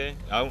 man. Okay.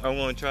 I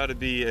want to try to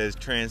be as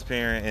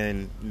transparent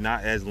and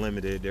not as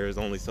limited. There's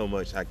only so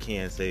much I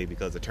can say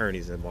because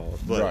attorneys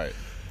involved. But right.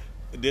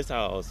 This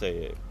how I'll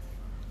say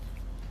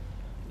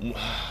it.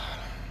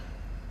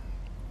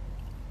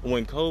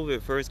 When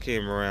COVID first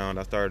came around,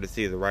 I started to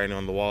see the writing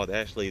on the wall.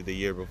 Actually, the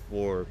year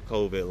before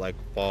COVID, like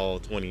fall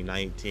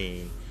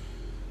 2019,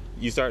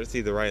 you start to see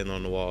the writing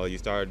on the wall. You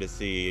started to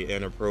see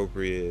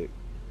inappropriate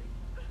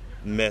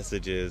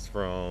messages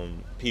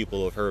from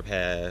people of her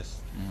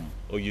past,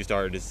 or you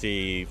started to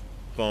see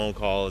phone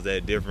calls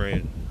at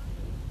different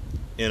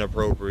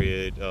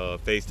inappropriate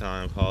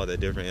FaceTime calls at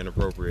different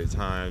inappropriate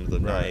times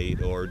of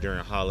night or during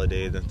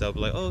holidays and stuff.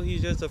 Like, oh,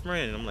 he's just a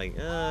friend. And I'm like,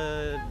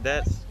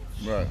 that's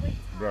right.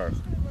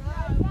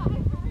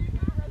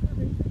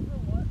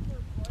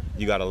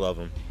 You gotta love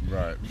him.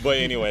 Right. But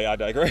anyway, I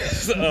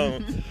digress.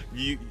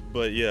 You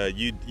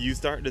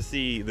start to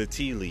see the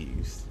tea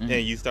leaves,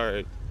 and you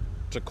start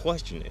to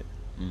question it.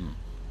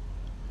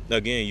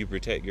 Again, you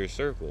protect your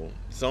circle.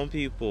 Some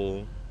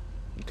people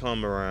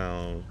come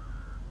around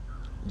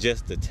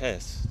just to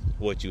test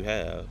what you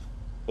have,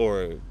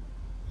 or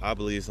I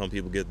believe some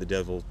people give the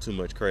devil too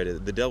much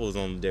credit. The devil's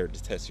only there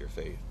to test your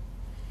faith,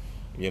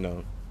 you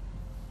know.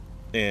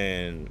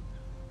 And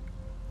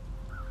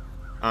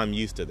I'm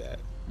used to that.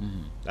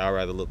 I'd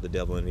rather look the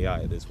devil in the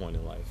eye at this point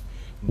in life.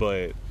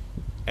 But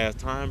as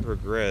time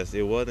progressed,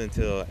 it wasn't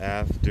until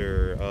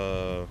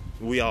after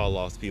we all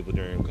lost people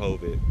during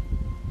COVID,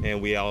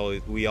 and we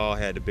all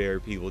had to bury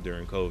people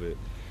during COVID.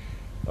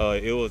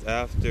 It was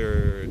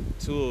after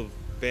two of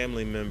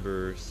family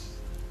members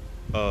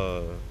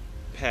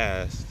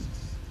passed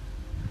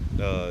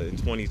in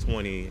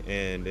 2020,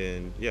 and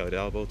then that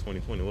was both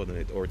 2020, wasn't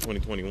it, or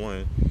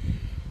 2021?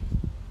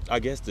 I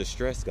guess the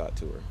stress got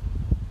to her,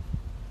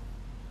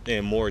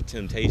 and more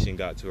temptation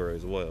got to her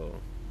as well.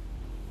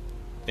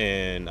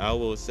 And I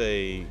will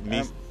say,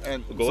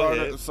 and go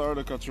ahead. Sorry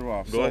to cut you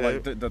off. Go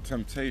ahead. Like the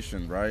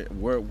temptation, right?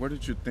 Where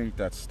did you think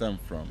that stemmed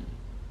from?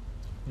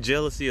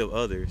 Jealousy of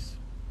others.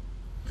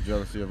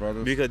 Jealousy of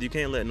others? Because you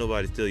can't let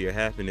nobody steal your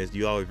happiness.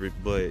 You always,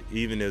 but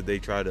even if they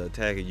try to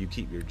attack it, you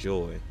keep your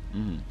joy,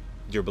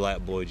 your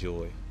black boy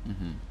joy.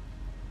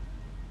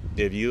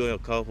 If you a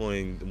couple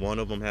and one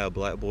of them have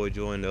black boy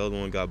joy and the other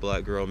one got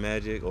black girl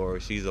magic, or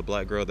she's a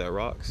black girl that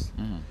rocks,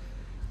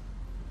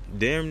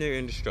 damn near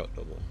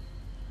indestructible.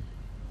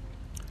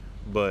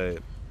 But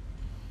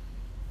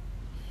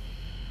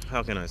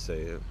how can I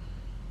say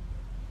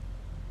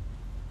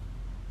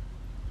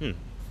it?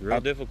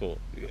 Real difficult.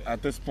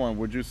 At this point,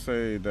 would you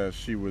say that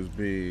she was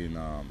being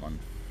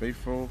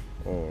unfaithful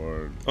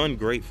or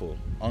ungrateful?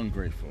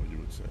 Ungrateful, you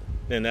would say.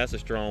 And that's a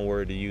strong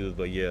word to use,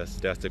 but yes,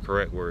 that's the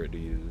correct word to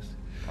use.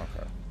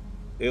 Okay.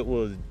 It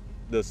was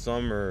the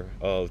summer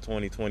of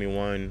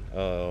 2021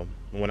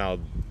 when I was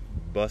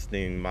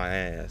busting my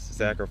ass,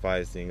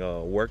 sacrificing,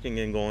 working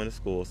and going to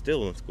school,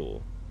 still in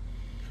school.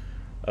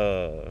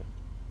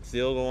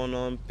 Still going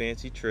on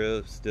fancy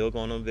trips, still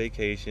going on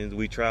vacations.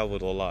 We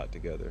traveled a lot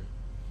together.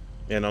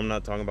 And I'm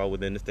not talking about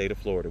within the state of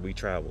Florida. We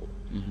traveled.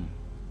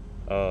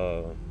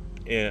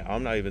 And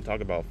I'm not even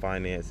talking about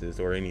finances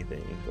or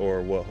anything,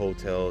 or what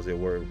hotels it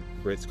were.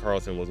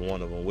 Ritz-Carlton was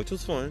one of them, which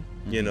was fun,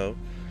 you know.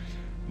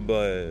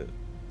 But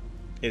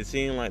it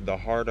seemed like the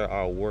harder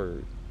I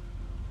worked,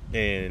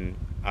 and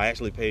I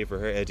actually paid for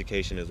her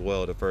education as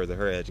well to further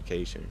her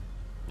education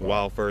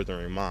while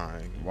furthering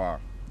mine. Wow.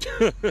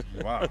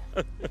 Wow.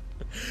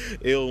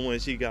 It was when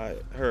she got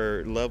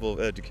her level of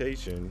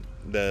education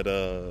that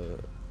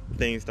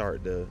things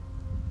started to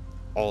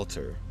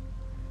alter.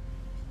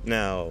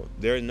 Now,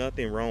 there's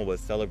nothing wrong with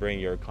celebrating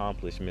your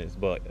accomplishments,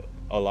 but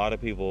a lot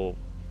of people,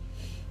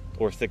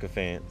 or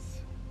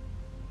sycophants,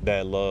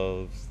 that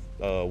loves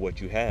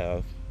what you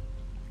have,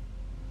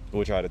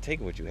 will try to take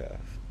what you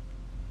have.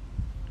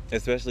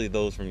 Especially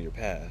those from your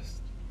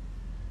past,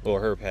 or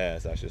her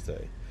past, I should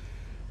say.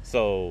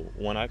 So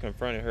when I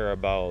confronted her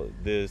about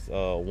this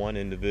one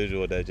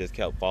individual that just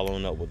kept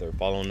following up with her,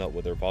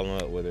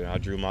 I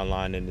drew my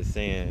line in the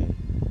sand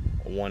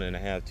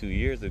 1.5, 2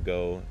 years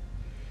ago.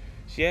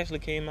 She actually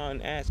came out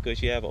and asked, could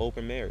she have an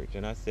open marriage?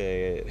 And I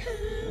said,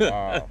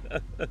 wow.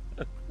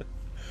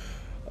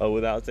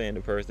 Without saying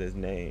the person's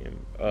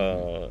name,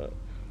 I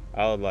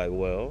was like,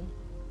 well,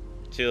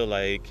 chill,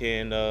 like,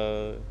 can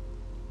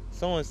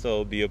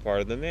so-and-so be a part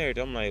of the marriage?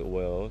 I'm like,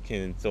 well,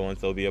 can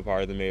so-and-so be a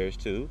part of the marriage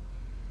too?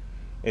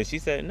 And she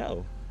said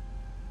no.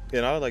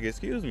 And I was like,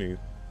 excuse me.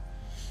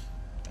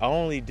 I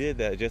only did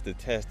that just to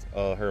test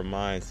her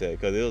mindset,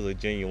 because it was a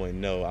genuine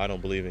no. I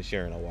don't believe in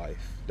sharing a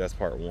wife. That's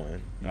part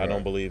one. Right. I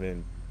don't believe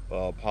in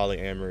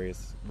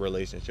polyamorous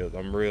relationships.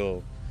 I'm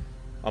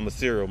a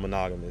serial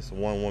monogamist,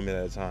 one woman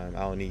at a time. I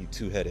don't need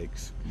 2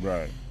 headaches.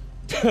 Right.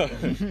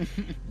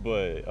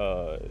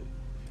 But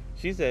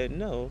she said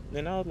no,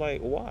 and I was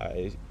like,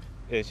 why?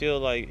 And she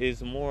was like,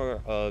 it's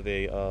more of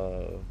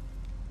a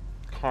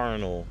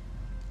carnal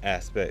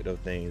aspect of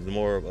things,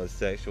 more of a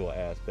sexual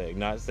aspect.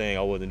 Not saying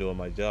I wasn't doing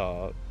my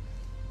job.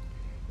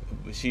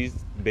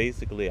 She's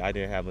basically, I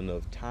didn't have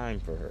enough time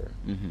for her.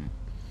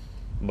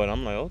 But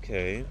I'm like,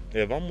 okay,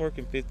 if I'm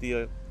working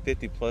 50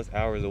 plus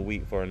hours a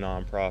week for a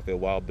nonprofit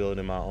while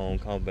building my own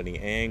company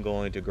and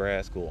going to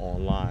grad school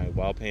online,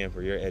 while paying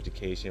for your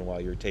education, while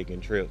you're taking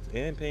trips,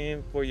 and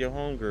paying for your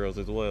homegirls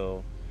as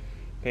well,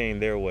 paying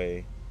their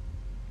way,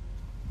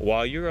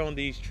 while you're on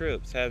these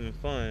trips having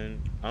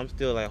fun, I'm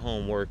still at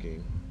home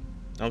working.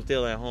 I'm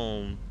still at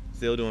home,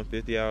 still doing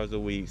 50 hours a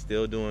week,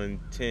 still doing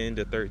 10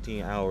 to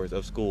 13 hours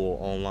of school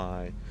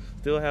online,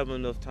 still having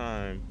enough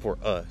time for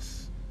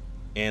us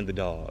and the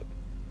dog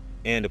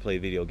and to play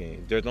video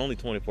games. There's only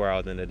 24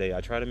 hours in a day.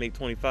 I try to make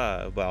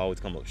 25, but I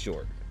always come up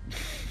short.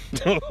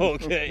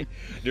 Okay?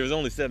 There's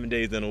only 7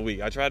 days in a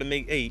week. I try to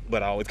make 8,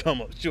 but I always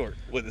come up short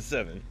with a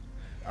 7.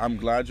 I'm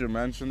glad you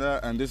mentioned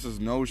that, and this is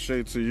no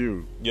shade to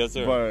you. Yes,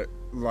 sir. But,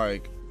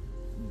 like,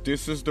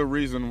 this is the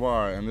reason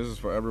why, and this is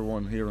for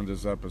everyone here in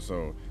this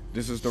episode,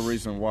 this is the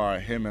reason why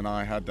him and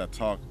I had that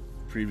talk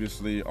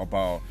previously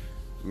about,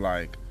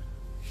 like,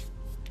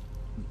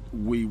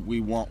 we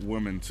want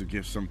women to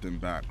give something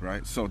back,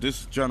 right? So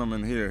this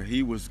gentleman here,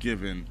 he was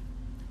given,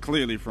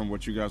 clearly from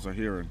what you guys are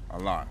hearing, a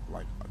lot.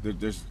 Like,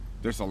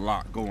 there's a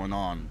lot going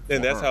on.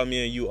 And that's how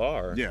me and you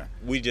are. Yeah.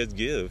 We just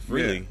give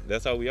freely. Yeah.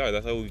 That's how we are.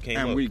 That's how we came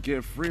up. And we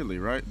give freely,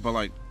 right? But,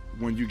 like,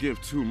 when you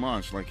give too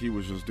much, like he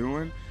was just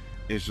doing,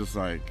 it's just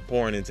like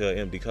pouring into an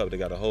empty cup that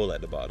got a hole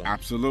at the bottom.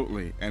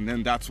 absolutely. And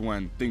then that's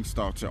when things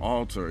start to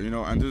alter,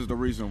 and this is the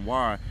reason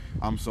why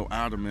I'm so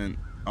adamant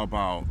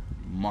about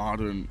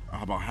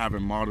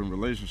having modern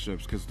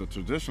relationships, because the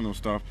traditional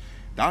stuff,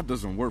 that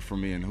doesn't work for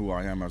me and who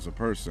I am as a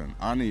person.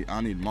 I need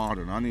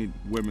modern. I need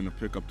women to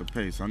pick up the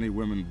pace. I need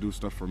women to do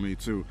stuff for me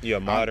too. You're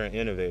a modern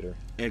innovator.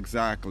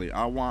 Exactly.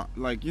 I want,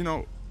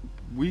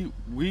 we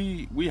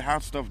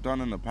have stuff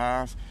done in the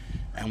past,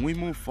 and we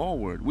move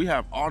forward. We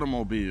have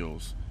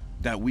automobiles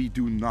that we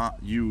do not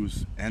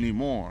use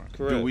anymore.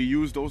 Correct. Do we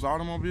use those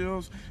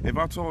automobiles? If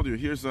I told you,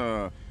 here's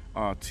a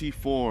T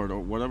Ford or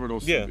whatever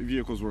those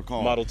vehicles were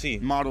called.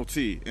 Model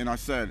T. And I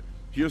said,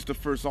 here's the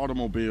first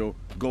automobile,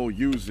 go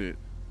use it.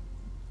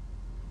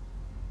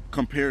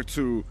 Compared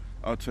to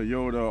a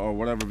Toyota or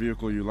whatever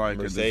vehicle you like,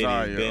 Mercedes, a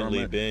Desire,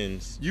 Bentley,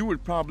 Benz. You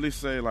would probably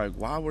say, like,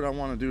 why would I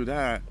want to do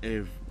that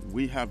if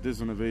we have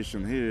this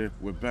innovation here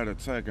with better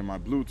tech and my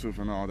Bluetooth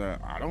and all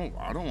that? I don't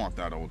want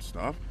that old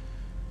stuff.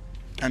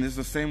 And it's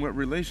the same with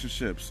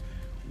relationships.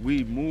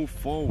 We move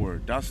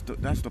forward. That's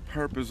the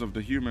purpose of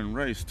the human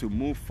race, to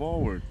move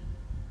forward.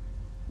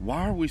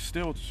 Why are we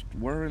still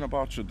worrying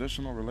about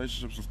traditional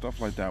relationships and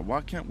stuff like that?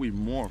 Why can't we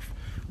morph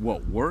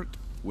what worked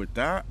with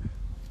that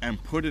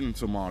and put it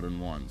into modern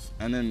ones?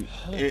 And then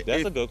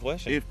that's a good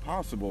question. If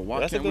possible,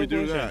 why can't we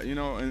do that?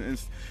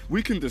 And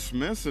we can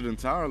dismiss it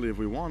entirely if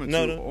we wanted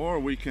to, or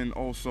we can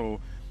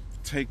also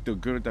take the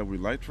good that we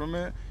liked from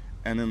it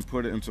and then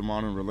put it into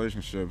modern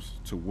relationships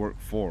to work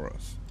for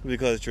us.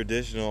 Because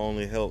traditional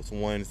only helps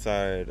one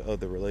side of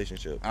the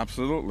relationship.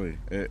 Absolutely.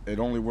 It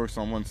only works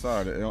on one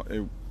side.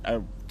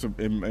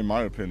 In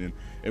my opinion,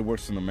 it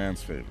works in the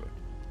man's favor.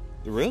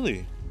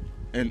 Really?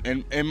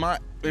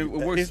 It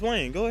works.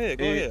 Explain. Go ahead.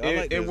 I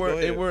like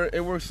this.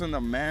 It works in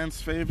the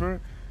man's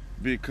favor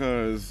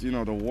because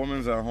the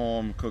woman's at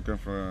home cooking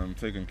for him,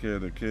 taking care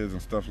of the kids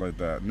and stuff like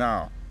that.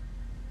 Now,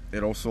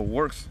 it also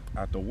works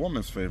at the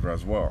woman's favor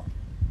as well.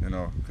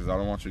 Because I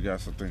don't want you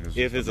guys to think it's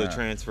if it's a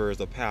transfer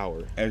of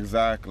power.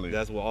 Exactly.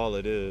 That's what all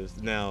it is.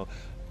 Now,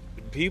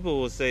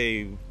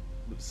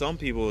 some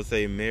people will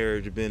say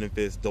marriage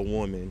benefits the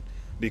woman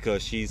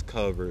because she's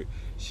covered,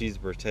 she's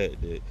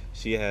protected,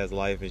 she has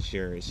life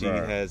insurance, she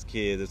has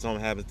kids. If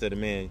something happens to the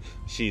man,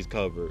 she's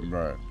covered.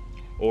 Right.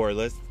 Or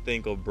let's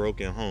think of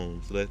broken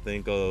homes. Let's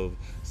think of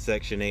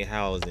Section 8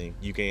 housing.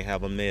 You can't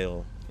have a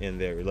male in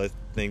there. Let's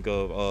think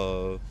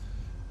of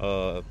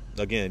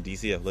again,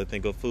 DCF. Let's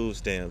think of food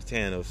stamps,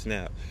 TANF,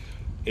 SNAP.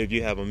 If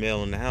you have a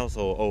male in the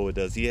household,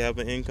 does he have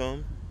an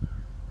income?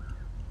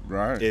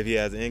 Right. If he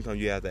has an income,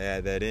 you have to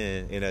add that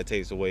in, and that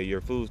takes away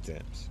your food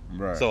stamps.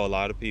 Right. So a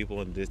lot of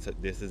people, and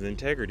this is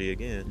integrity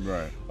again.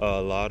 Right.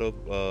 A lot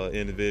of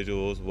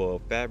individuals will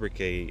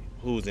fabricate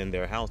who's in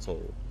their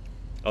household.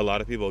 A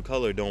lot of people of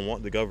color don't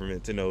want the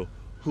government to know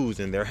who's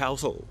in their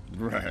household.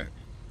 Right.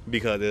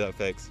 Because it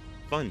affects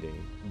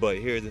funding. But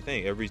here's the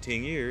thing, every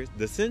 10 years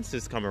the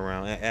census come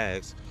around and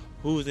asks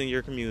who's in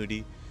your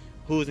community,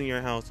 who's in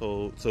your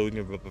household, so we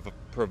can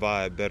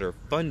provide better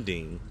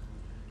funding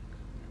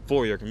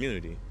for your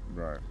community.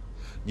 Right.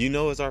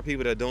 It's our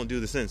people that don't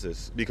do the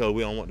census because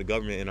we don't want the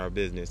government in our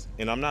business,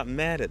 and I'm not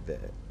mad at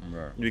that.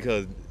 Right.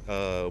 Because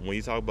when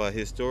you talk about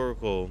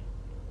historical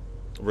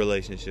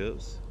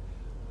relationships,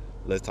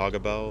 let's talk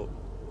about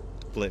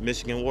Flint,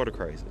 Michigan water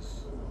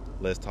crisis.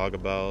 Let's talk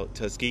about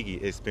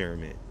Tuskegee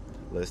experiment.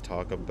 Let's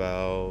talk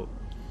about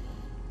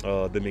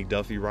the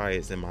McDuffie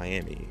riots in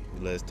Miami.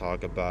 Let's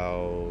talk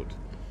about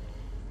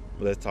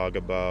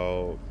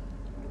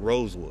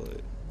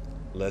Rosewood.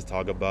 Let's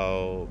talk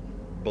about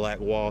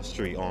Black Wall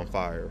Street on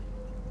fire.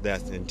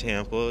 That's in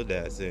Tampa,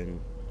 that's in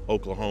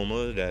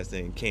Oklahoma, that's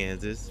in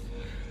Kansas.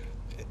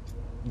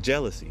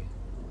 Jealousy.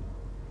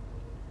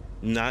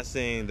 Not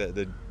saying that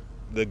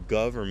the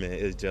government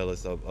is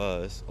jealous of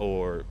us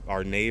or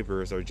our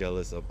neighbors are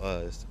jealous of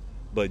us,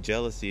 but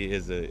jealousy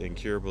is an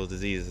incurable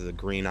disease. It's a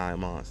green-eyed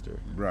monster.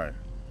 Right.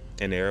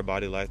 And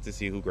everybody likes to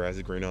see who grass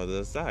is green on the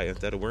other side.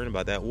 Instead of worrying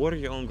about that, water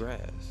your own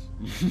grass.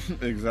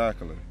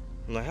 Exactly.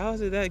 Like, how is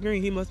it that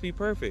green? He must be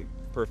perfect.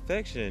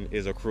 Perfection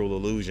is a cruel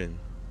illusion.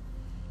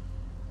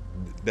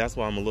 That's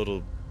why I'm a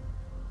little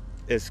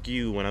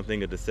askew when I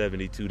think of the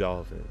 72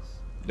 Dolphins.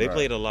 They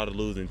played a lot of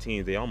losing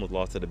teams. They almost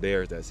lost to the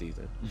Bears that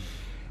season.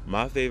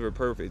 My favorite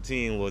perfect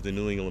team was the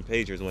New England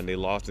Patriots when they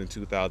lost in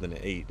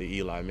 2008 to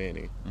Eli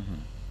Manning. Mm-hmm.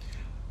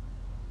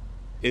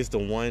 It's the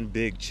one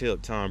big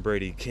chip Tom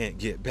Brady can't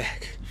get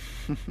back.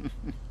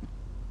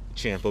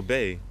 Tampa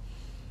Bay.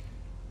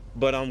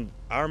 But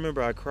I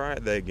remember I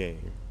cried that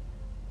game.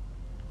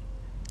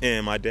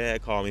 And my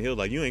dad called me. He was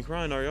like, "You ain't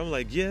crying, are you?" I'm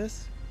like,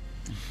 "Yes."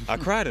 I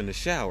cried in the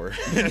shower.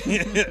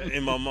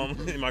 And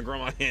my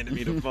grandma handed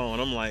me the phone.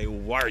 I'm like,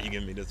 "Why are you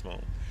giving me this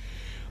phone?"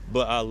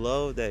 But I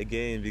love that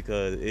game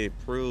because it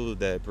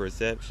proved that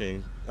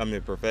perfection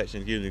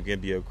can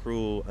be a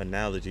cruel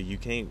analogy. You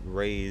can't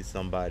raise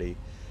somebody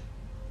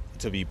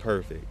to be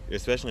perfect,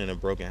 especially in a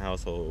broken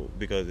household,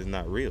 because it's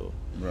not real.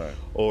 Right.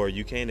 Or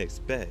you can't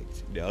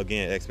expect,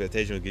 again,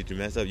 expectation will get you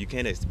messed up. You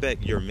can't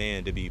expect your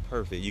man to be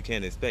perfect. You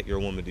can't expect your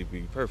woman to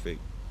be perfect.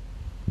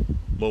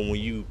 But when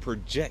you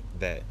project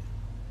that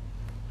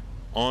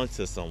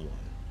onto someone,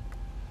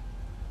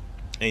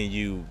 and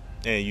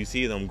you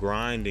see them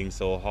grinding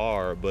so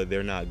hard, but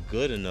they're not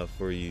good enough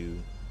for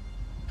you,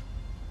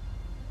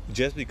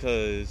 just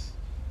because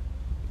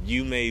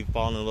you may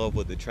fall in love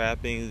with the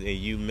trappings and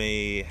you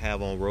may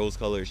have on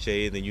rose-colored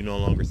shades and you no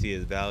longer see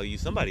his value,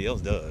 somebody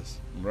else does.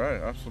 Right,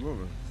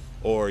 absolutely.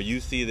 Or you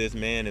see this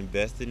man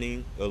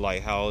investing,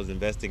 like how I was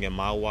investing in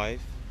my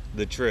wife,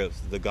 the trips,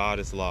 the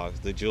goddess locks,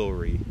 the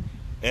jewelry.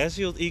 As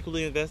she was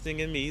equally investing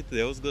in me,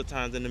 there was good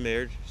times in the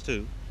marriage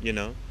too, you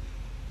know.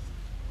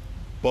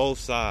 Both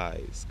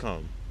sides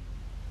come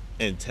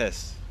and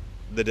test.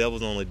 The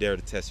devil's only there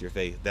to test your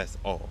faith. That's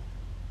all.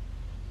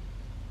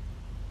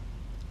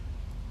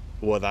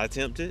 Was I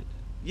tempted?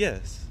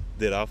 Yes.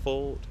 Did I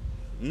fold?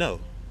 No.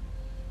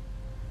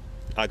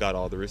 I got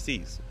all the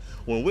receipts.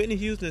 When Whitney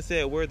Houston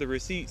said, "Where are the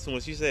receipts?"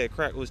 when she said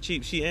crack was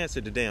cheap, she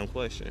answered the damn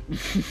question.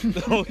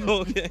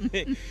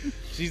 Okay.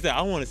 She said,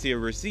 "I want to see a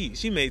receipt."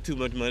 She made too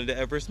much money to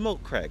ever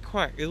smoke crack.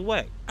 Crack is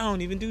whack. I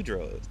don't even do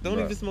drugs. Don't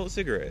Right. even smoke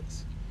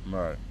cigarettes.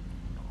 Right.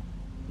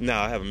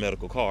 Now I have a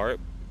medical card.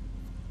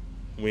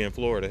 We in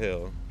Florida,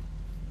 hell.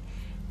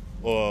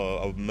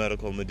 Or a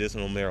medical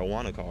medicinal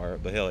marijuana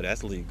card, but hell,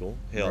 that's legal.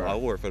 Hell, Right. I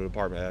worked for the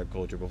Department of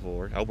Agriculture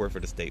before. I worked for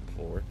the state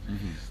before.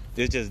 Mm-hmm.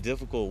 It's just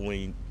difficult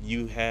when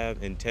you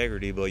have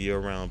integrity, but you're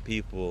around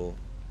people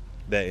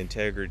that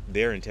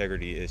their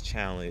integrity is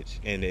challenged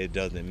and it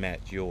doesn't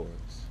match yours.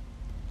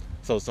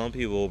 So some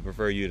people will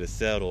prefer you to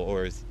settle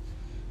or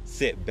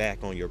sit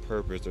back on your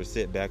purpose or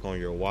sit back on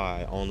your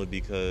why only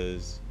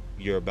because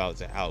you're about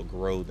to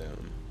outgrow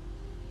them.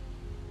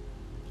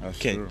 That's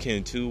true.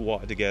 Can two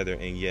walk together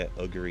and yet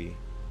agree?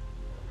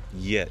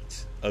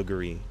 Yet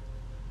agree.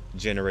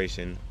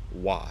 Generation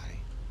Y.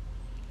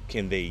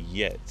 Can they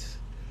yet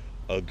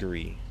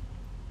agree?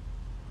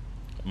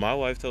 My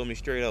wife told me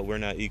straight up, we're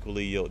not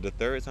equally yoked. The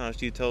third time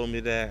she told me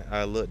that,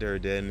 I looked her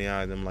dead in the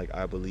eyes and I'm like,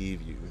 I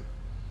believe you.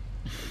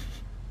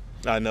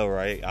 I know,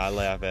 right? I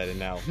laugh at it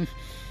now.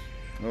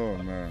 Oh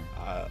man.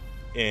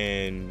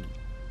 And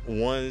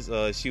once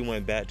she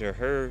went back to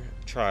her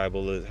tribe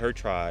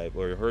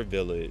or her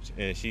village,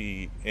 and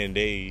she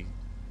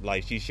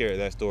shared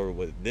that story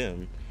with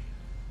them.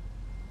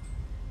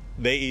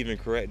 They even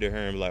corrected her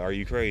and be like, "Are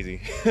you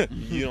crazy?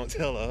 You don't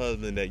tell a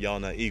husband that y'all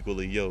not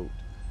equally yoked.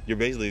 You're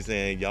basically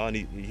saying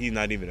he's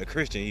not even a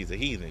Christian, he's a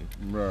heathen."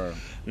 Right.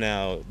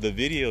 Now, the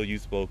video you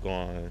spoke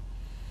on,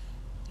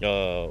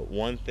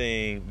 one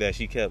thing that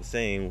she kept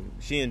saying,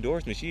 she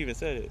endorsed me. She even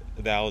said it,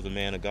 that I was a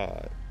man of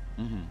God.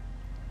 Mm-hmm.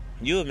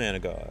 You a man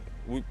of God.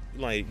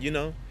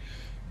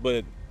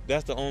 But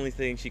that's the only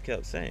thing she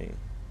kept saying.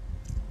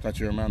 That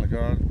you're a man of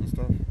God and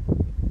stuff?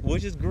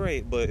 Which is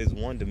great, but it's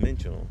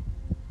one-dimensional.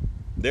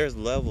 There's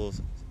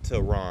levels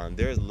to Ron.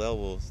 There's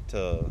levels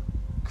to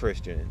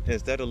Christian.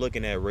 Instead of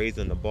looking at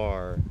raising the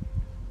bar,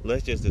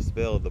 let's just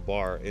dispel the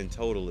bar in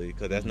totally,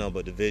 because that's nothing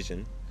but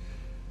division.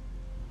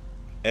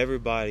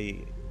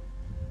 Everybody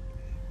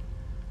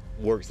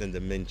works in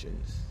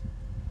dimensions.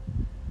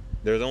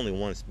 There's only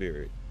one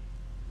spirit.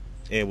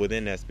 And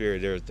within that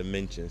spirit, there's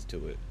dimensions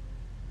to it.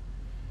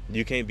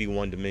 You can't be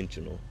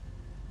one-dimensional.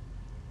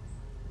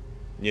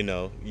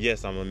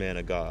 Yes, I'm a man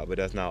of God, but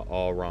that's not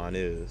all Ron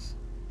is.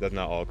 That's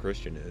not all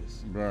Christian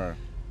is. Right.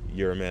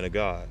 You're a man of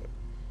God.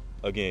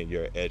 Again,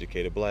 you're an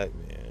educated black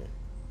man.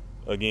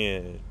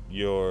 Again,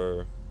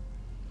 you're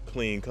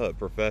clean-cut,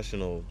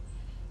 professional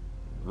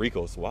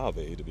Rico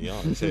Suave, to be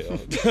honest.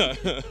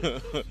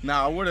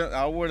 Now,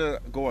 I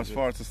wouldn't go as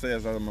far as to say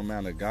as I'm a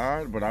man of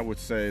God, but I would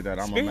say that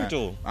I'm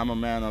a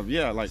man of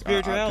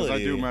spirituality. Because I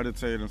do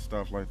meditate and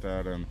stuff like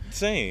that, and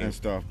Same. and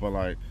stuff. But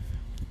like,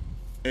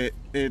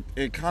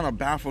 it kind of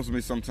baffles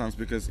me sometimes,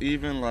 because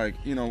even like,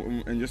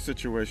 in your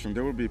situation,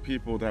 there would be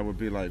people that would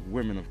be like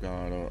women of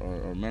God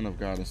or men of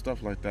God and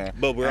stuff like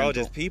that. But we're all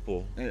just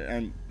people.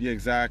 And yeah,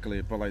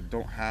 exactly. But like,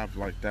 don't have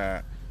like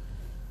that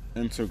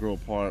integral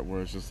part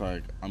where it's just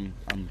like, I'm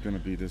gonna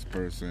be this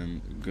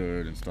person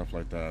good and stuff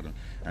like that,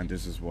 and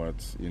this is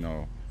what's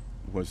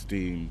was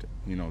deemed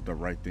the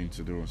right thing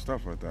to do and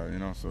stuff like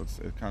that, so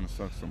it kind of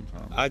sucks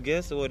sometimes. I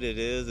guess what it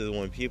is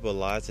when people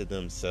lie to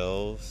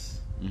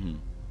themselves.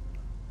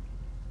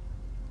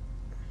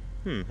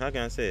 How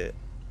can I say it?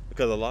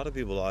 Because a lot of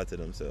people lie to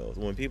themselves.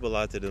 When people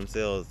lie to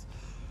themselves,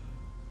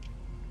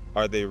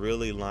 are they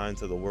really lying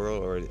to the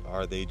world, or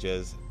are they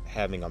just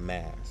having a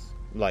mask?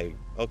 Like,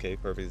 okay,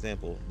 perfect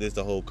example. This is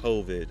the whole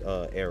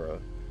COVID era.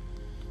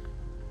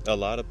 A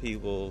lot of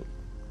people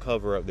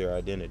cover up their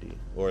identity,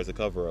 or as a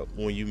cover up.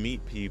 When you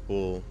meet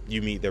people,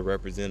 you meet their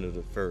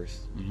representative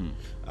first.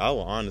 I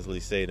will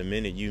honestly say, the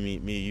minute you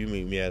meet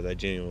me as I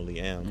genuinely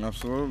am.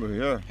 Absolutely,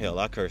 yeah. Hell,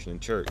 I curse in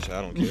church.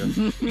 I don't care.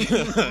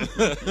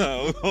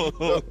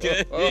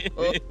 Okay.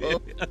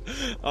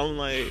 I'm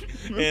like,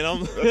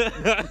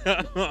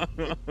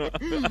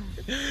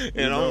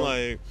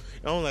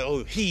 I'm like,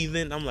 oh,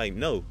 heathen. I'm like,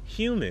 no,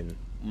 human.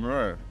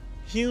 Right.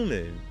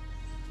 Human.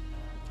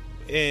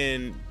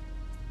 And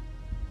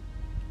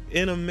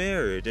in a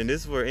marriage, and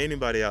this is for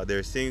anybody out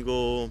there,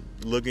 single,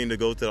 looking to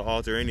go to the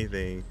altar or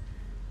anything,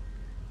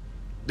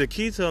 The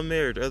key to a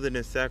marriage, other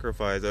than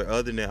sacrifice or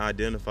other than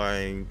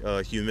identifying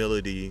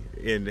humility,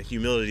 and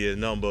humility is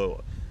nothing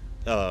but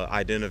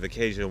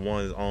identification of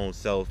one's own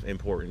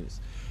self-importance.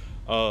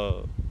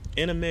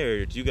 In a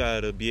marriage, you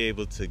gotta be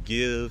able to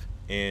give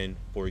and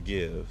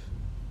forgive,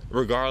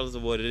 regardless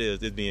of what it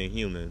is. It's being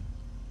human.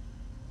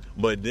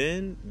 But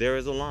then there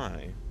is a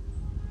line,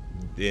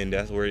 and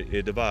that's where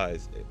it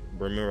divides.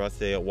 Remember, I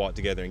said walk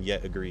together and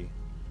yet agree,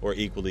 or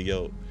equally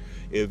yoked.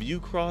 If you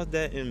cross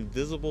that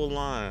invisible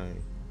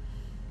line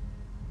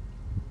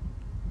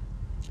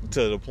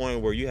to the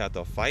point where you have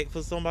to fight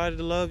for somebody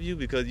to love you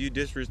because you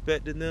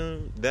disrespected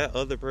them, that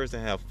other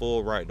person have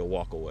full right to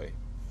walk away.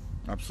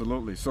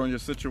 Absolutely. So in your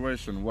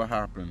situation, what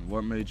happened?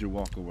 What made you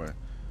walk away?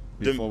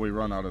 Before we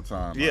run out of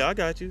time. Yeah, I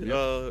got you.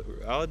 Yeah.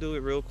 I'll do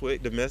it real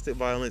quick. Domestic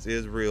violence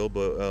is real,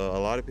 but a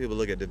lot of people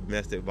look at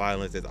domestic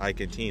violence as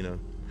Ike and Tina.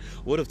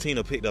 What if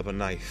Tina picked up a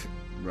knife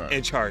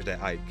and charged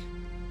at Ike?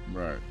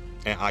 Right.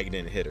 And Ike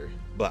didn't hit her,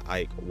 but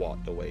Ike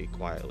walked away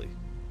quietly.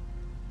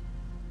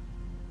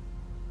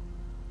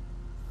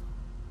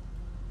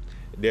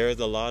 There's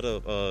a lot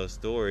of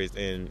stories,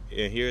 and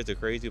here's the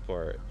crazy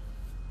part.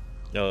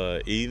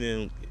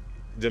 Even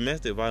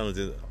domestic violence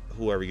is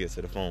whoever gets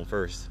to the phone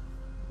first,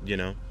 you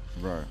know?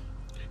 Right.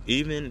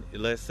 Even,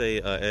 let's say,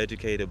 an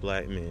educated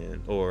black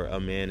man or a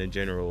man in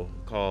general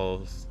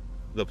calls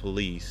the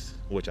police,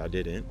 which I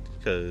didn't,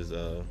 because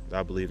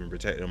I believe in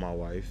protecting my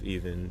wife,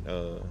 even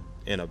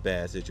in a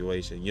bad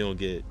situation. You don't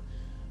get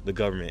the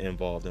government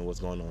involved in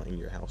what's going on in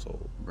your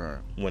household. Right.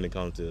 When it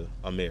comes to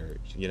a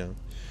marriage, you know?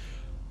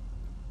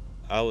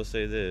 I would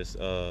say this,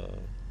 because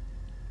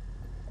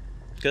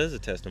it's a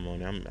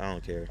testimony. I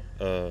don't care.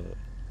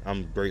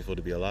 I'm grateful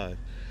to be alive.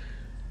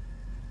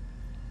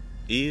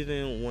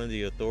 Even when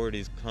the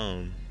authorities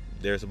come,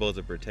 they're supposed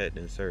to protect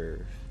and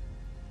serve.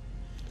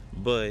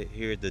 But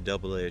here's the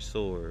double-edged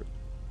sword.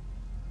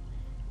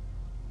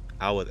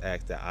 I was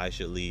asked that I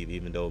should leave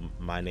even though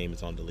my name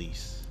is on the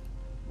lease.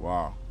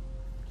 Wow.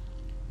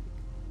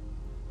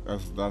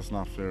 That's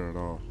not fair at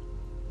all.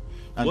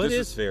 And what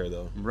is fair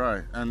though?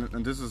 Right.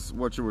 And this is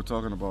what you were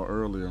talking about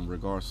earlier in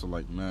regards to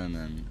like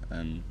men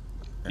and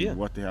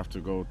what they have to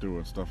go through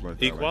and stuff like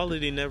that.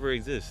 Equality never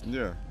exists.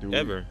 Yeah.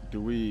 Ever.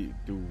 Do we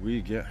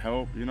get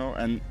help, you know?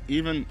 And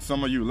even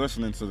some of you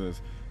listening to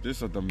this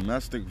is a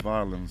domestic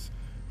violence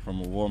from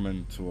a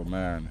woman to a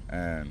man,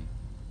 and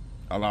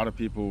a lot of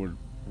people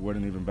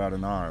wouldn't even bat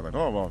an eye. Like,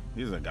 oh well,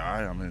 he's a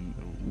guy. I mean,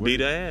 beat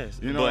the ass.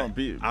 You know,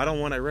 but I don't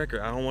want that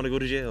record. I don't want to go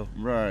to jail.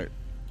 Right.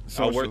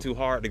 So I work too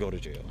hard to go to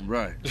jail.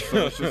 Right.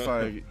 So it's just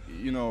like,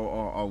 you know,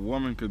 a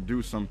woman could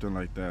do something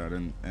like that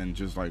and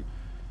just like,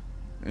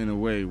 in a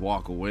way,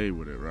 walk away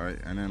with it, right?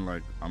 And then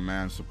like a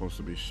man's supposed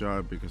to be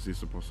shut because he's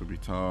supposed to be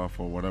tough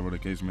or whatever the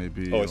case may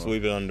be. Or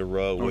sweep it under the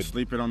rug. Or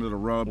sleep it under the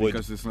rug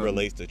because it's not,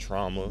 relates to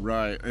trauma.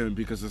 Right, and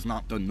because it's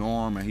not the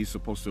norm, and he's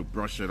supposed to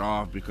brush it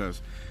off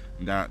because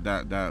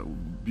that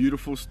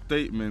beautiful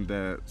statement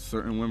that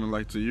certain women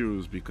like to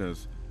use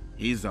because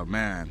he's a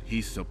man,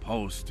 he's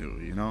supposed to,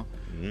 you know?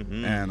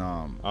 Mm-hmm. And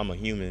I'm a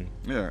human.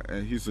 Yeah,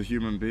 and he's a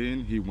human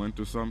being. He went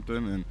through something,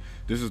 and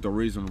this is the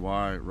reason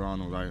why,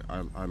 Ronald,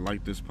 I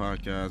like this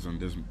podcast,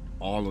 and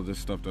all of this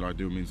stuff that I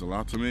do means a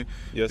lot to me.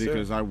 Yes,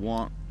 because sir. I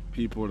want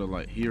people to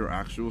like hear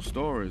actual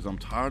stories. I'm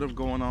tired of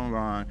going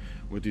online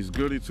with these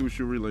goody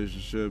two-shoe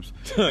relationships.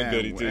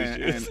 Goody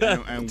two-shoes.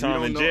 And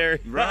Tom and Jerry.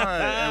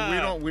 Right,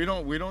 and we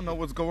don't know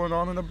what's going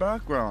on in the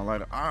background.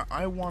 Like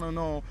I want to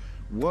know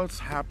what's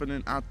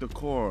happening at the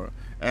core.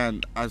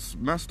 And as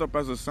messed up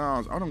as it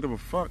sounds, I don't give a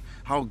fuck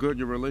how good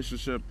your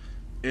relationship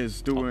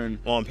is doing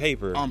on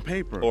paper,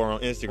 or on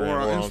Instagram, or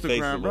on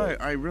Facebook. Right?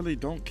 I really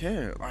don't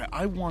care.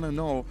 I want to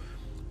know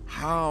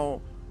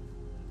how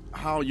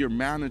you're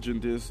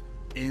managing this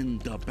in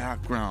the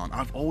background.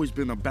 I've always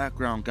been a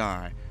background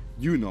guy.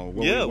 You know,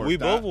 we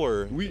both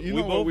were.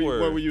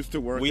 Where we used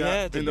to work. We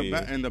had to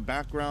in the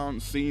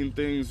background, seeing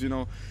things, you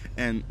know,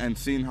 and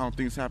seeing how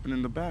things happen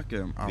in the back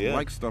end. I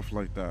like stuff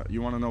like that.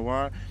 You want to know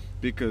why?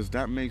 Because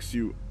that makes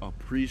you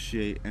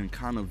appreciate and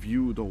kind of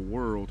view the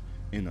world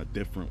in a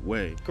different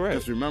way. Correct.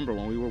 Because remember,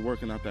 when we were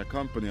working at that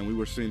company and we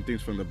were seeing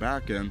things from the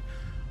back end,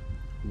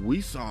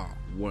 we saw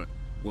what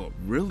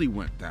really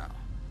went down.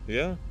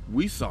 Yeah.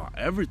 We saw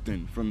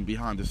everything from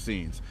behind the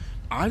scenes.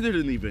 I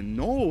didn't even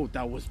know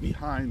that was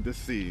behind the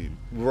scene.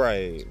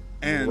 Right.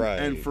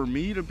 And for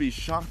me to be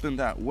shocked in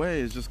that way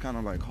is just kind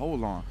of like,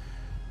 hold on.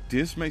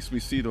 This makes me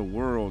see the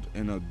world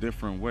in a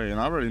different way. And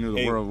I already knew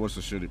the world was a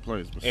shitty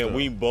place. But and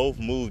we both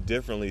moved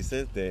differently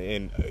since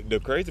then. And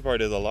the crazy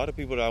part is a lot of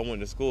people that I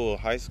went to school,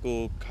 high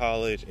school,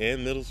 college,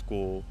 and middle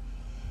school,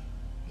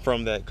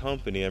 from that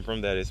company and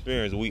from that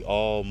experience, we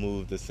all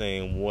moved the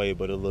same way,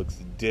 but it looks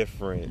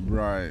different.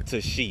 Right. To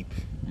sheep.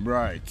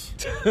 Right.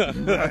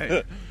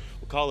 Right.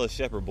 Call us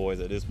shepherd boys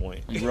at this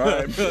point.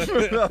 Right.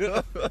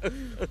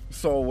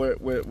 So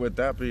with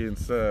that being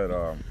said,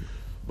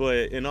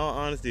 but in all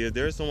honesty, if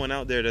there's someone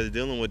out there that's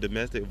dealing with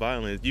domestic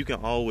violence, you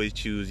can always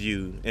choose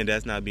you, and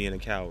that's not being a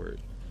coward.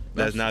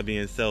 That's not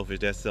being selfish.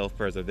 That's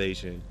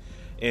self-preservation.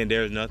 And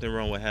there's nothing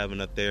wrong with having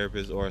a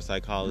therapist or a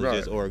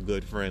psychologist Right. or a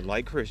good friend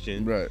like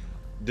Christian Right.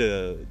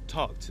 to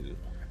talk to.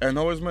 And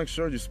always make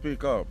sure you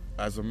speak up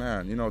as a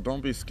man. You know,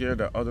 don't be scared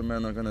that other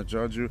men are gonna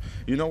judge you.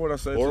 You know what I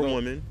say? Or to them?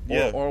 women,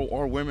 yeah.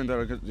 Or women that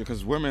are,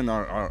 because women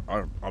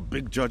are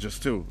big judges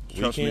too.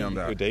 Trust me on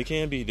that. They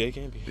can be.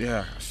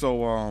 Yeah.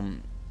 So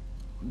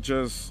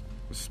just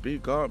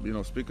speak up. You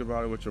know, speak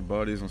about it with your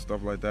buddies and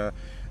stuff like that.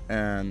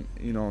 And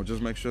you know,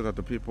 just make sure that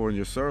the people in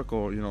your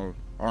circle, you know,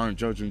 aren't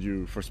judging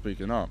you for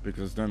speaking up.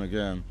 Because then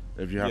again,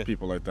 if you have Yeah.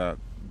 people like that,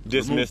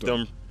 Dismiss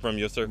remove them from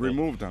your circle.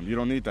 Remove them. You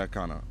don't need that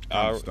kind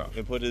of stuff.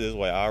 And put it this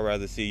way, I'd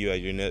rather see you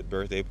at your net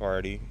birthday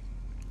party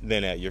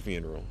than at your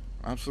funeral.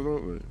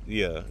 Absolutely.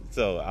 Yeah.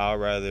 So I'd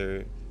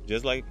rather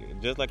just like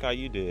how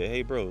you did.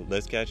 Hey bro,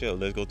 let's catch up.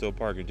 Let's go to a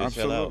park and just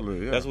chill out.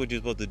 Absolutely, yeah. That's what you're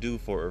supposed to do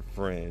for a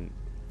friend.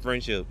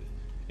 Friendship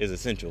is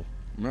essential.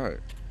 Right.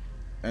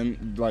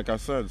 And like I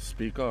said,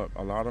 speak up.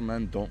 A lot of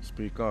men don't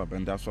speak up,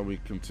 and that's why we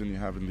continue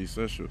having these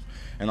issues.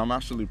 And I'm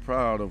actually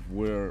proud of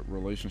where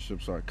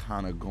relationships are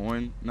kind of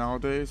going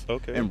nowadays.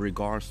 Okay. In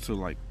regards to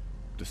like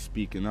the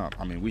speaking up.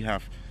 I mean, we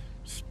have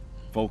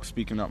folks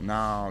speaking up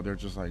now. They're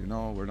just like,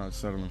 no, we're not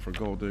settling for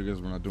gold diggers.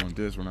 We're not doing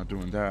this. We're not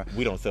doing that.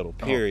 We don't settle,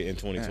 period, in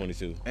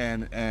 2022.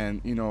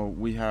 And you know,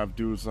 we have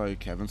dudes like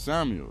Kevin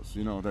Samuels,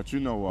 you know, that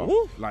you know of.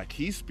 Woo. Like,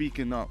 he's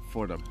speaking up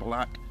for the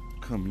black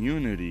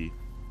community.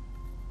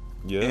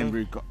 Yeah.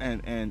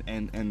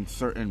 And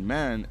certain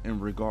men in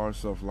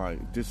regards of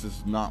like, this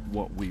is not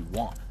what we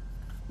want.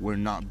 We're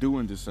not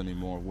doing this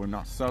anymore. We're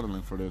not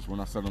settling for this. We're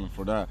not settling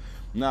for that.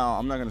 Now,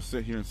 I'm not going to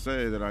sit here and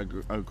say that I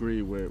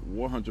agree with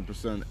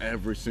 100%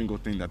 every single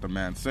thing that the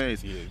man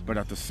says, Yeah. but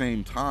at the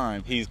same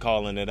time, He's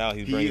calling it out.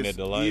 He's bringing it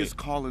to light. he is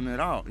calling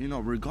it out. You know,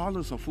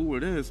 regardless of who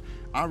it is,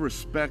 I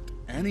respect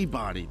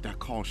anybody that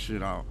calls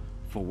shit out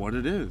for what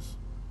it is.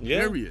 Yeah.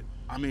 Period.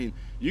 I mean,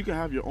 you can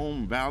have your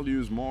own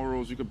values,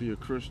 morals. You could be a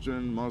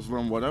Christian,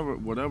 Muslim,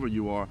 whatever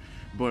you are.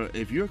 But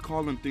if you're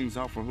calling things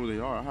out for who they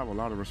are, I have a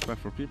lot of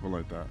respect for people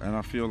like that. And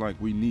I feel like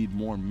we need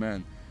more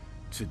men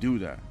to do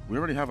that. We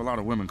already have a lot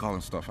of women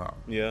calling stuff out.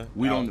 Yeah.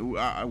 We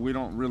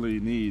don't really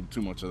need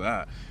too much of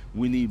that.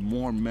 We need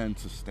more men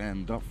to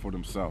stand up for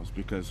themselves,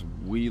 because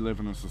we live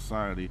in a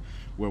society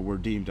where we're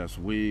deemed as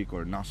weak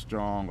or not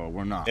strong, or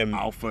we're not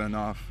alpha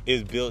enough.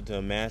 It's built to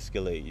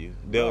emasculate you.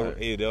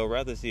 They'll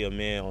rather see a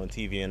man on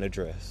TV in a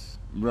dress.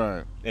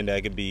 Right. And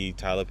that could be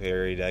Tyler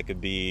Perry, that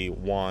could be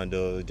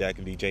Wanda, that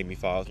could be Jamie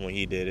Foxx when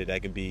he did it,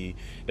 that could be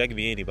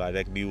anybody,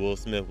 that could be Will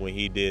Smith when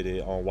he did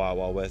it on Wild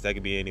Wild West, that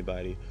could be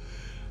anybody.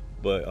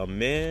 But a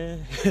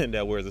man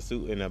that wears a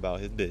suit and about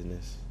his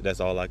business,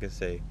 that's all I can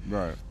say.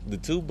 Right. The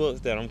two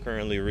books that I'm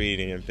currently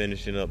reading and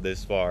finishing up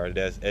this far,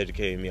 that's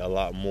educating me a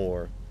lot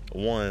more.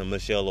 One,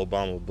 Michelle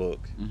Obama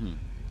book. Mm-hmm.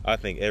 I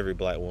think every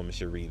black woman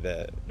should read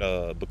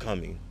that.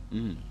 Becoming.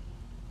 Mm-hmm.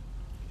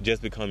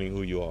 Just becoming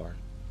who you are.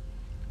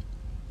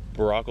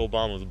 Barack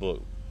Obama's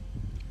book,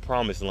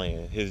 Promised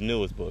Land, his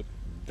newest book.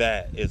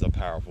 That is a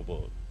powerful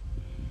book.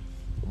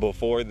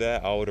 Before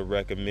that, I would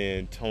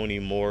recommend Toni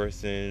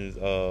Morrison's,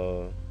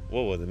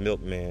 what was it,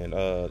 Milkman,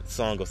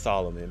 Song of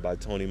Solomon by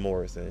Toni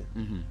Morrison.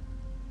 Mm-hmm.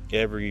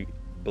 Every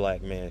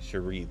black man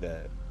should read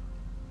that.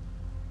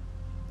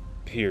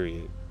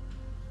 Period.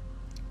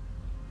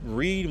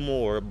 Read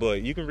more,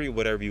 but you can read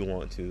whatever you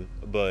want to.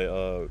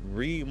 But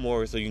read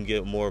more so you can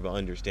get more of an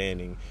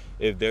understanding.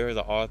 If there is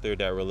an author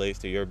that relates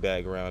to your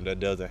background that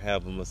doesn't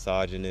have a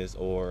misogynist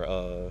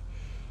or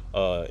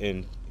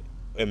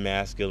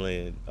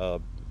emasculine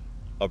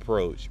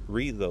approach,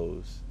 read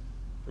those.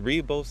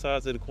 Read both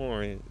sides of the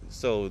coin,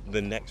 so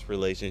the next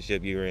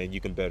relationship you're in, you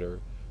can better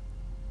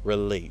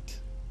relate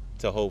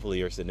to hopefully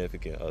your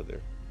significant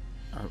other.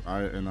 I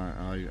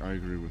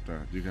agree with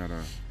that. You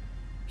gotta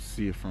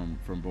see it from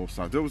both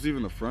sides. There was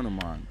even a friend of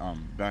mine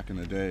back in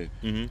the day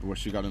where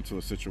she got into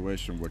a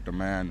situation where the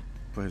man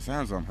put his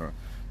hands on her.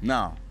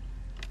 Now,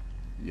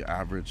 your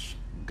average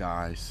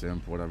guy,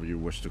 simp, whatever you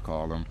wish to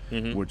call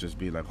him, would just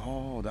be like,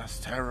 oh, that's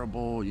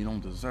terrible, you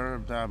don't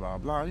deserve that, blah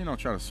blah, you know,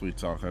 try to sweet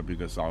talk her,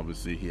 because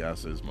obviously he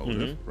has his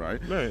motive,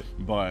 right?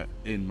 But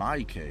in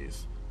my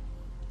case,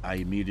 I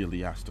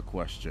immediately asked the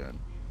question,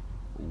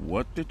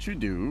 what did you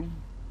do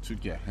to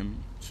get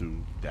him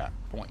to that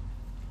point,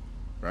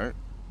 right?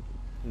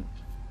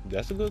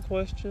 That's a good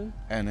question.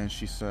 And then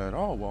she said,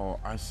 oh,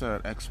 well, I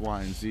said X,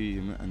 Y, and Z.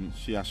 And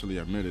she actually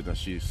admitted that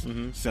she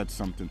said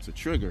something to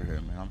trigger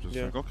him. And I'm just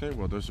like, okay,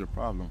 well, there's your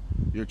problem.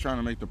 You're trying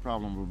to make the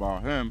problem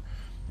about him.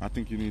 I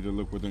think you need to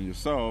look within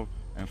yourself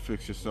and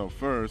fix yourself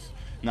first.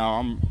 Now,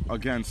 I'm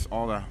against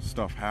all that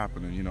stuff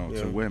happening, you know,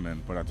 to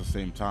women. But at the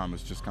same time,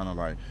 it's just kind of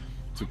like,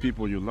 to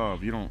people you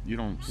love, you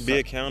don't be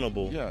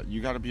accountable. Yeah, you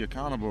got to be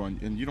accountable,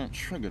 and you don't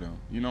trigger them.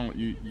 You know,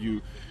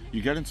 you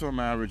get into a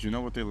marriage, you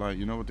know what they like,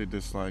 you know what they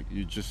dislike.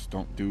 You just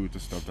don't do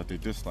the stuff that they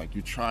dislike.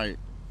 You try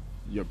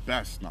your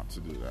best not to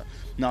do that.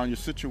 Now, in your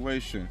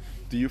situation,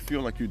 do you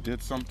feel like you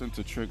did something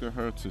to trigger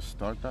her to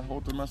start that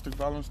whole domestic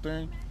violence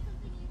thing,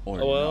 or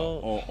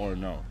no? Or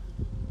no?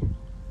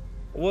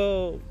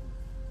 Well,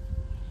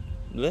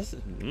 that's a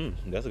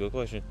good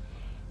question.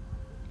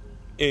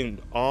 In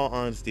all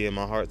honesty, in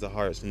my heart of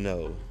hearts,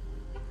 no.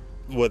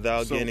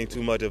 Without getting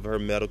too much of her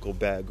medical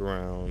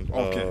background,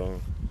 Okay.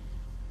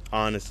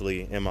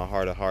 honestly, in my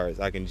heart of hearts,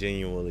 I can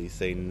genuinely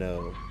say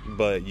no.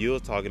 But you were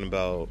talking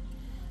about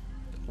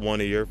one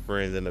of your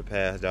friends in the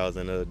past that was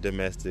in a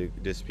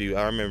domestic dispute.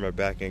 I remember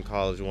back in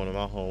college, one of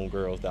my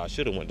homegirls that I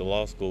should have went to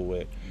law school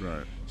with,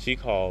 Right. she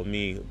called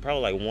me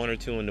probably like 1 or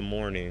 2 in the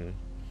morning,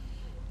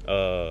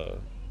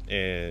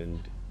 and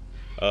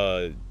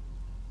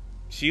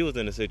she was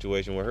in a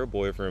situation where her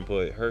boyfriend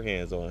put his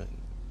hands on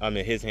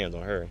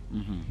her.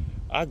 Mm-hmm.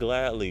 I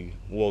gladly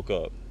woke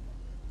up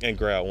and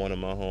grabbed one of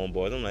my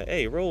homeboys. I'm like,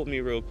 hey, roll with me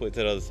real quick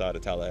to the other side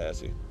of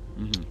Tallahassee.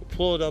 Mm-hmm.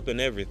 Pulled up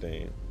and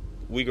everything.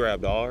 We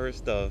grabbed all her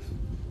stuff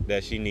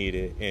that she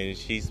needed, and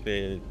she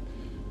spent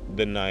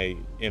the night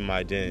in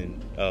my den.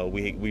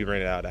 We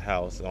rented out a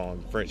house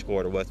on French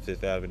Quarter, West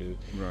Fifth Avenue.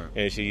 Right.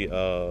 And she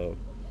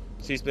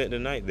spent the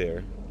night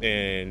there.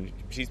 And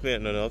she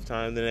spent enough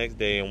time the next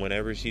day, and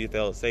whenever she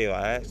felt safe,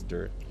 I asked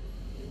her,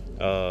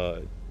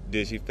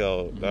 did she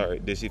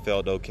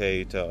felt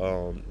okay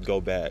to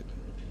go back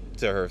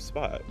to her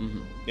spot?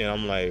 Mm-hmm. And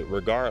I'm like,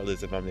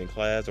 regardless if I'm in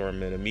class or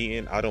I'm in a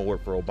meeting, I don't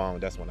work for Obama.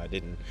 That's when I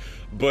didn't,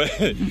 but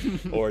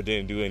or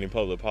didn't do any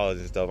public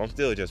policy stuff. I'm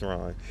still just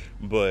Ron.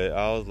 But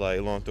I was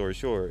like, long story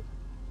short,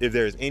 if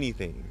there's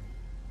anything,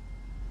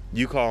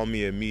 you call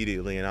me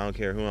immediately, and I don't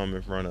care who I'm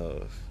in front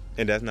of.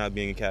 And that's not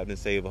being a Captain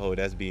Save-A-Ho.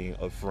 That's being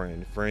a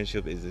friend.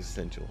 Friendship is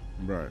essential.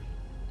 Right.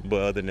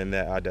 But other than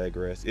that, I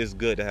digress. It's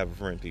good to have a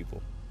friend,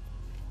 people.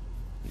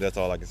 That's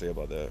all I can say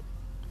about that.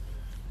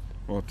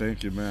 Well,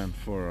 thank you, man,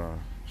 for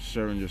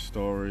sharing your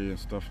story and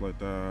stuff like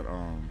that.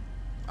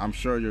 I'm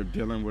sure you're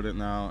dealing with it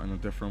now in a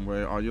different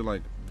way. Are you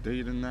like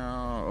dating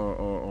now,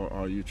 or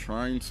are you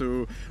trying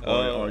to,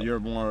 or you're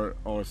more,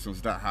 or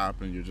since that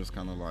happened, you're just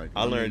kind of like?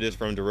 I learned this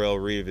from Darrell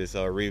Revis,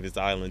 Revis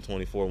Island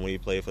 24, when he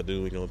played for the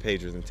New England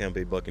Patriots and Tampa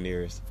Bay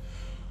Buccaneers.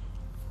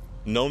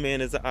 No man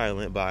is an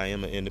island, but I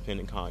am an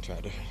independent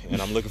contractor,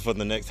 and I'm looking for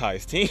the next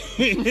highest team.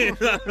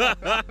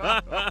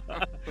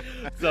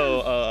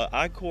 So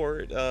I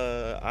court,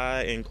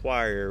 I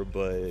inquire,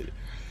 but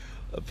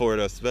for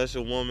the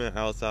special woman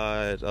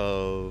outside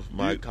of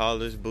my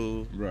college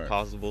boo, Right.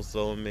 possible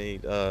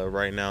soulmate,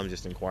 right now I'm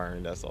just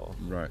inquiring. That's all.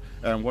 Right.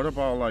 And what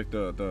about like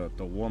the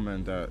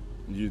woman that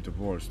you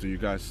divorced? Do you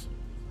guys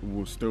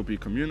will still be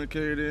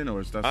communicating,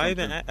 or is that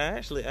something? I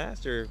actually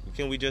asked her,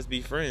 can we just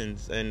be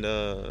friends? And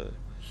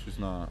She's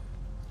not.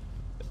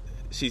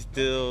 she's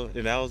still,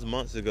 and that was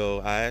months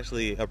ago. I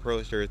actually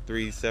approached her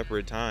 3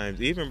 separate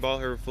times, even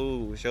bought her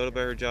food, showed up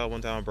at her job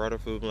one time, brought her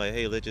food, like,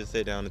 hey, let's just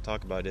sit down and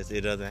talk about this.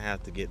 It doesn't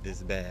have to get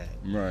this bad.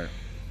 Right.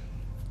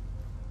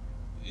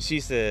 She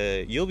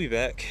said, you'll be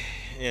back.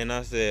 And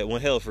I said,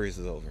 when hell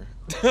freezes over.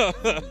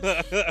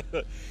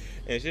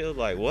 And she was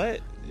like, what?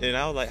 And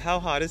I was like, how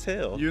hot is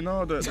hell? You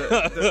know, the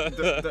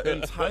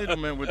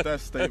entitlement with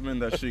that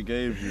statement that she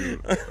gave you,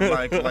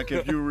 like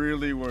if you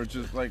really were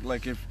just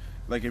like if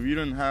you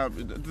didn't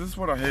have, this is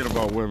what I hate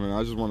about women.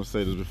 I just want to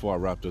say this before I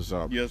wrap this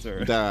up. Yes,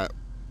 sir. That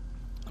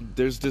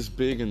there's this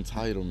big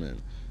entitlement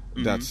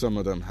that some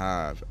of them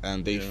have,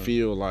 and they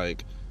feel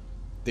like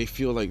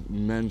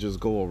men just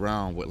go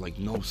around with like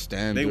no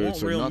standards. They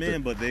want or real nothing.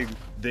 men, but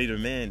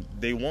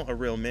they want a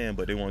real man,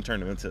 but they want to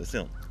turn him into a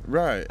simp.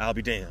 Right. I'll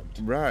be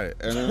damned. Right,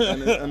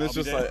 and it's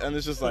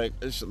just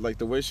like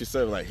the way she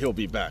said, like, he'll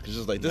be back. It's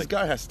just like, this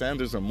guy has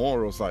standards and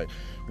morals. Like,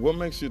 what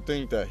makes you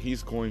think that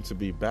he's going to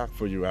be back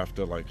for you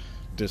after like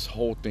this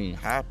whole thing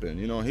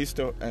happened? You know, he's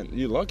still, and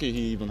you're lucky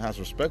he even has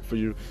respect for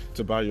you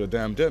to buy you a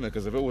damn dinner.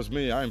 Because if it was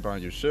me, I ain't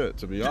buying you shit,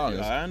 to be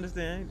honest. I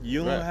understand.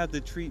 You don't have to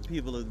treat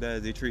people as bad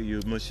as they treat you.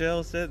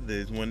 Michelle said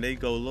this: when they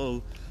go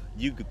low,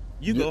 you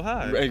go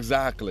high.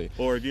 Exactly.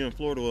 Or if you're in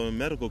Florida with a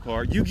medical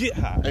card, you get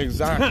high.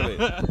 Exactly.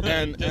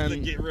 and to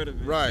get rid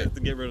of it. Right. Just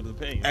to get rid of the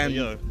pain.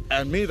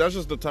 And me, that's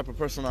just the type of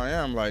person I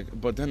am. Like,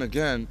 but then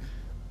again,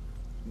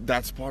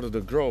 that's part of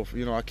the growth.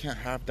 You know, I can't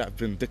have that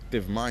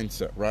vindictive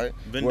mindset, right?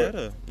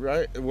 Vendetta.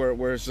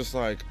 Where it's just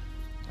like,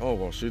 oh,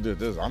 well, she did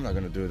this, I'm not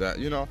gonna do that,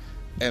 you know?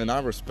 And I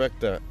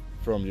respect that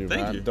from you,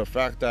 Thank man. you. The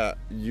fact that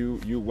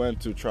you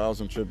went to trials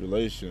and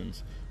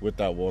tribulations with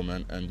that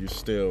woman, and you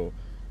still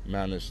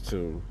managed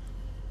to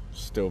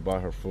still buy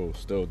her food,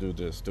 still do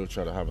this, still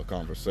try to have a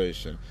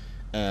conversation.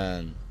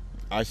 And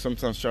I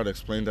sometimes try to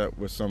explain that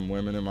with some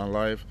women in my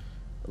life.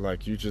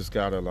 Like, you just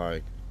gotta,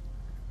 like,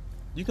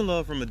 You can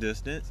love from a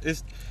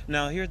distance.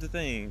 Now, here's the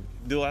thing.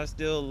 Do I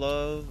still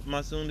love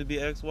my soon-to-be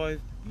ex-wife?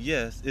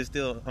 Yes, it's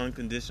still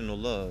unconditional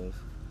love.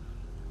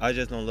 I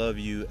just don't love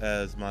you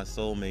as my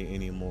soulmate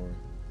anymore.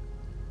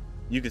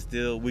 We can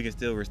still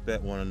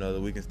respect one another.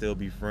 We can still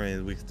be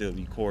friends. We can still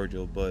be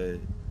cordial, but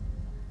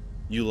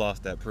you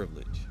lost that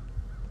privilege.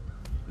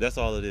 That's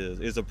all it is.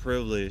 It's a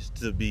privilege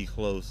to be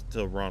close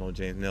to Ronald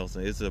James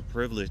Nelson. It's a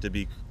privilege to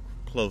be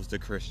close to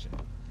Christian.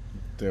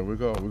 There we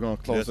go. We're gonna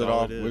close it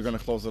off. We're gonna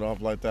close it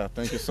off like that.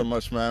 Thank you so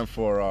much, man,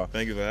 for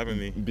thank you for having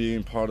me,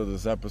 being part of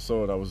this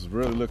episode. I was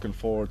really looking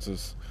forward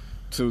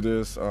to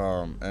this,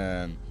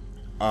 and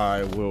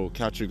I will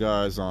catch you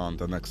guys on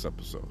the next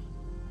episode.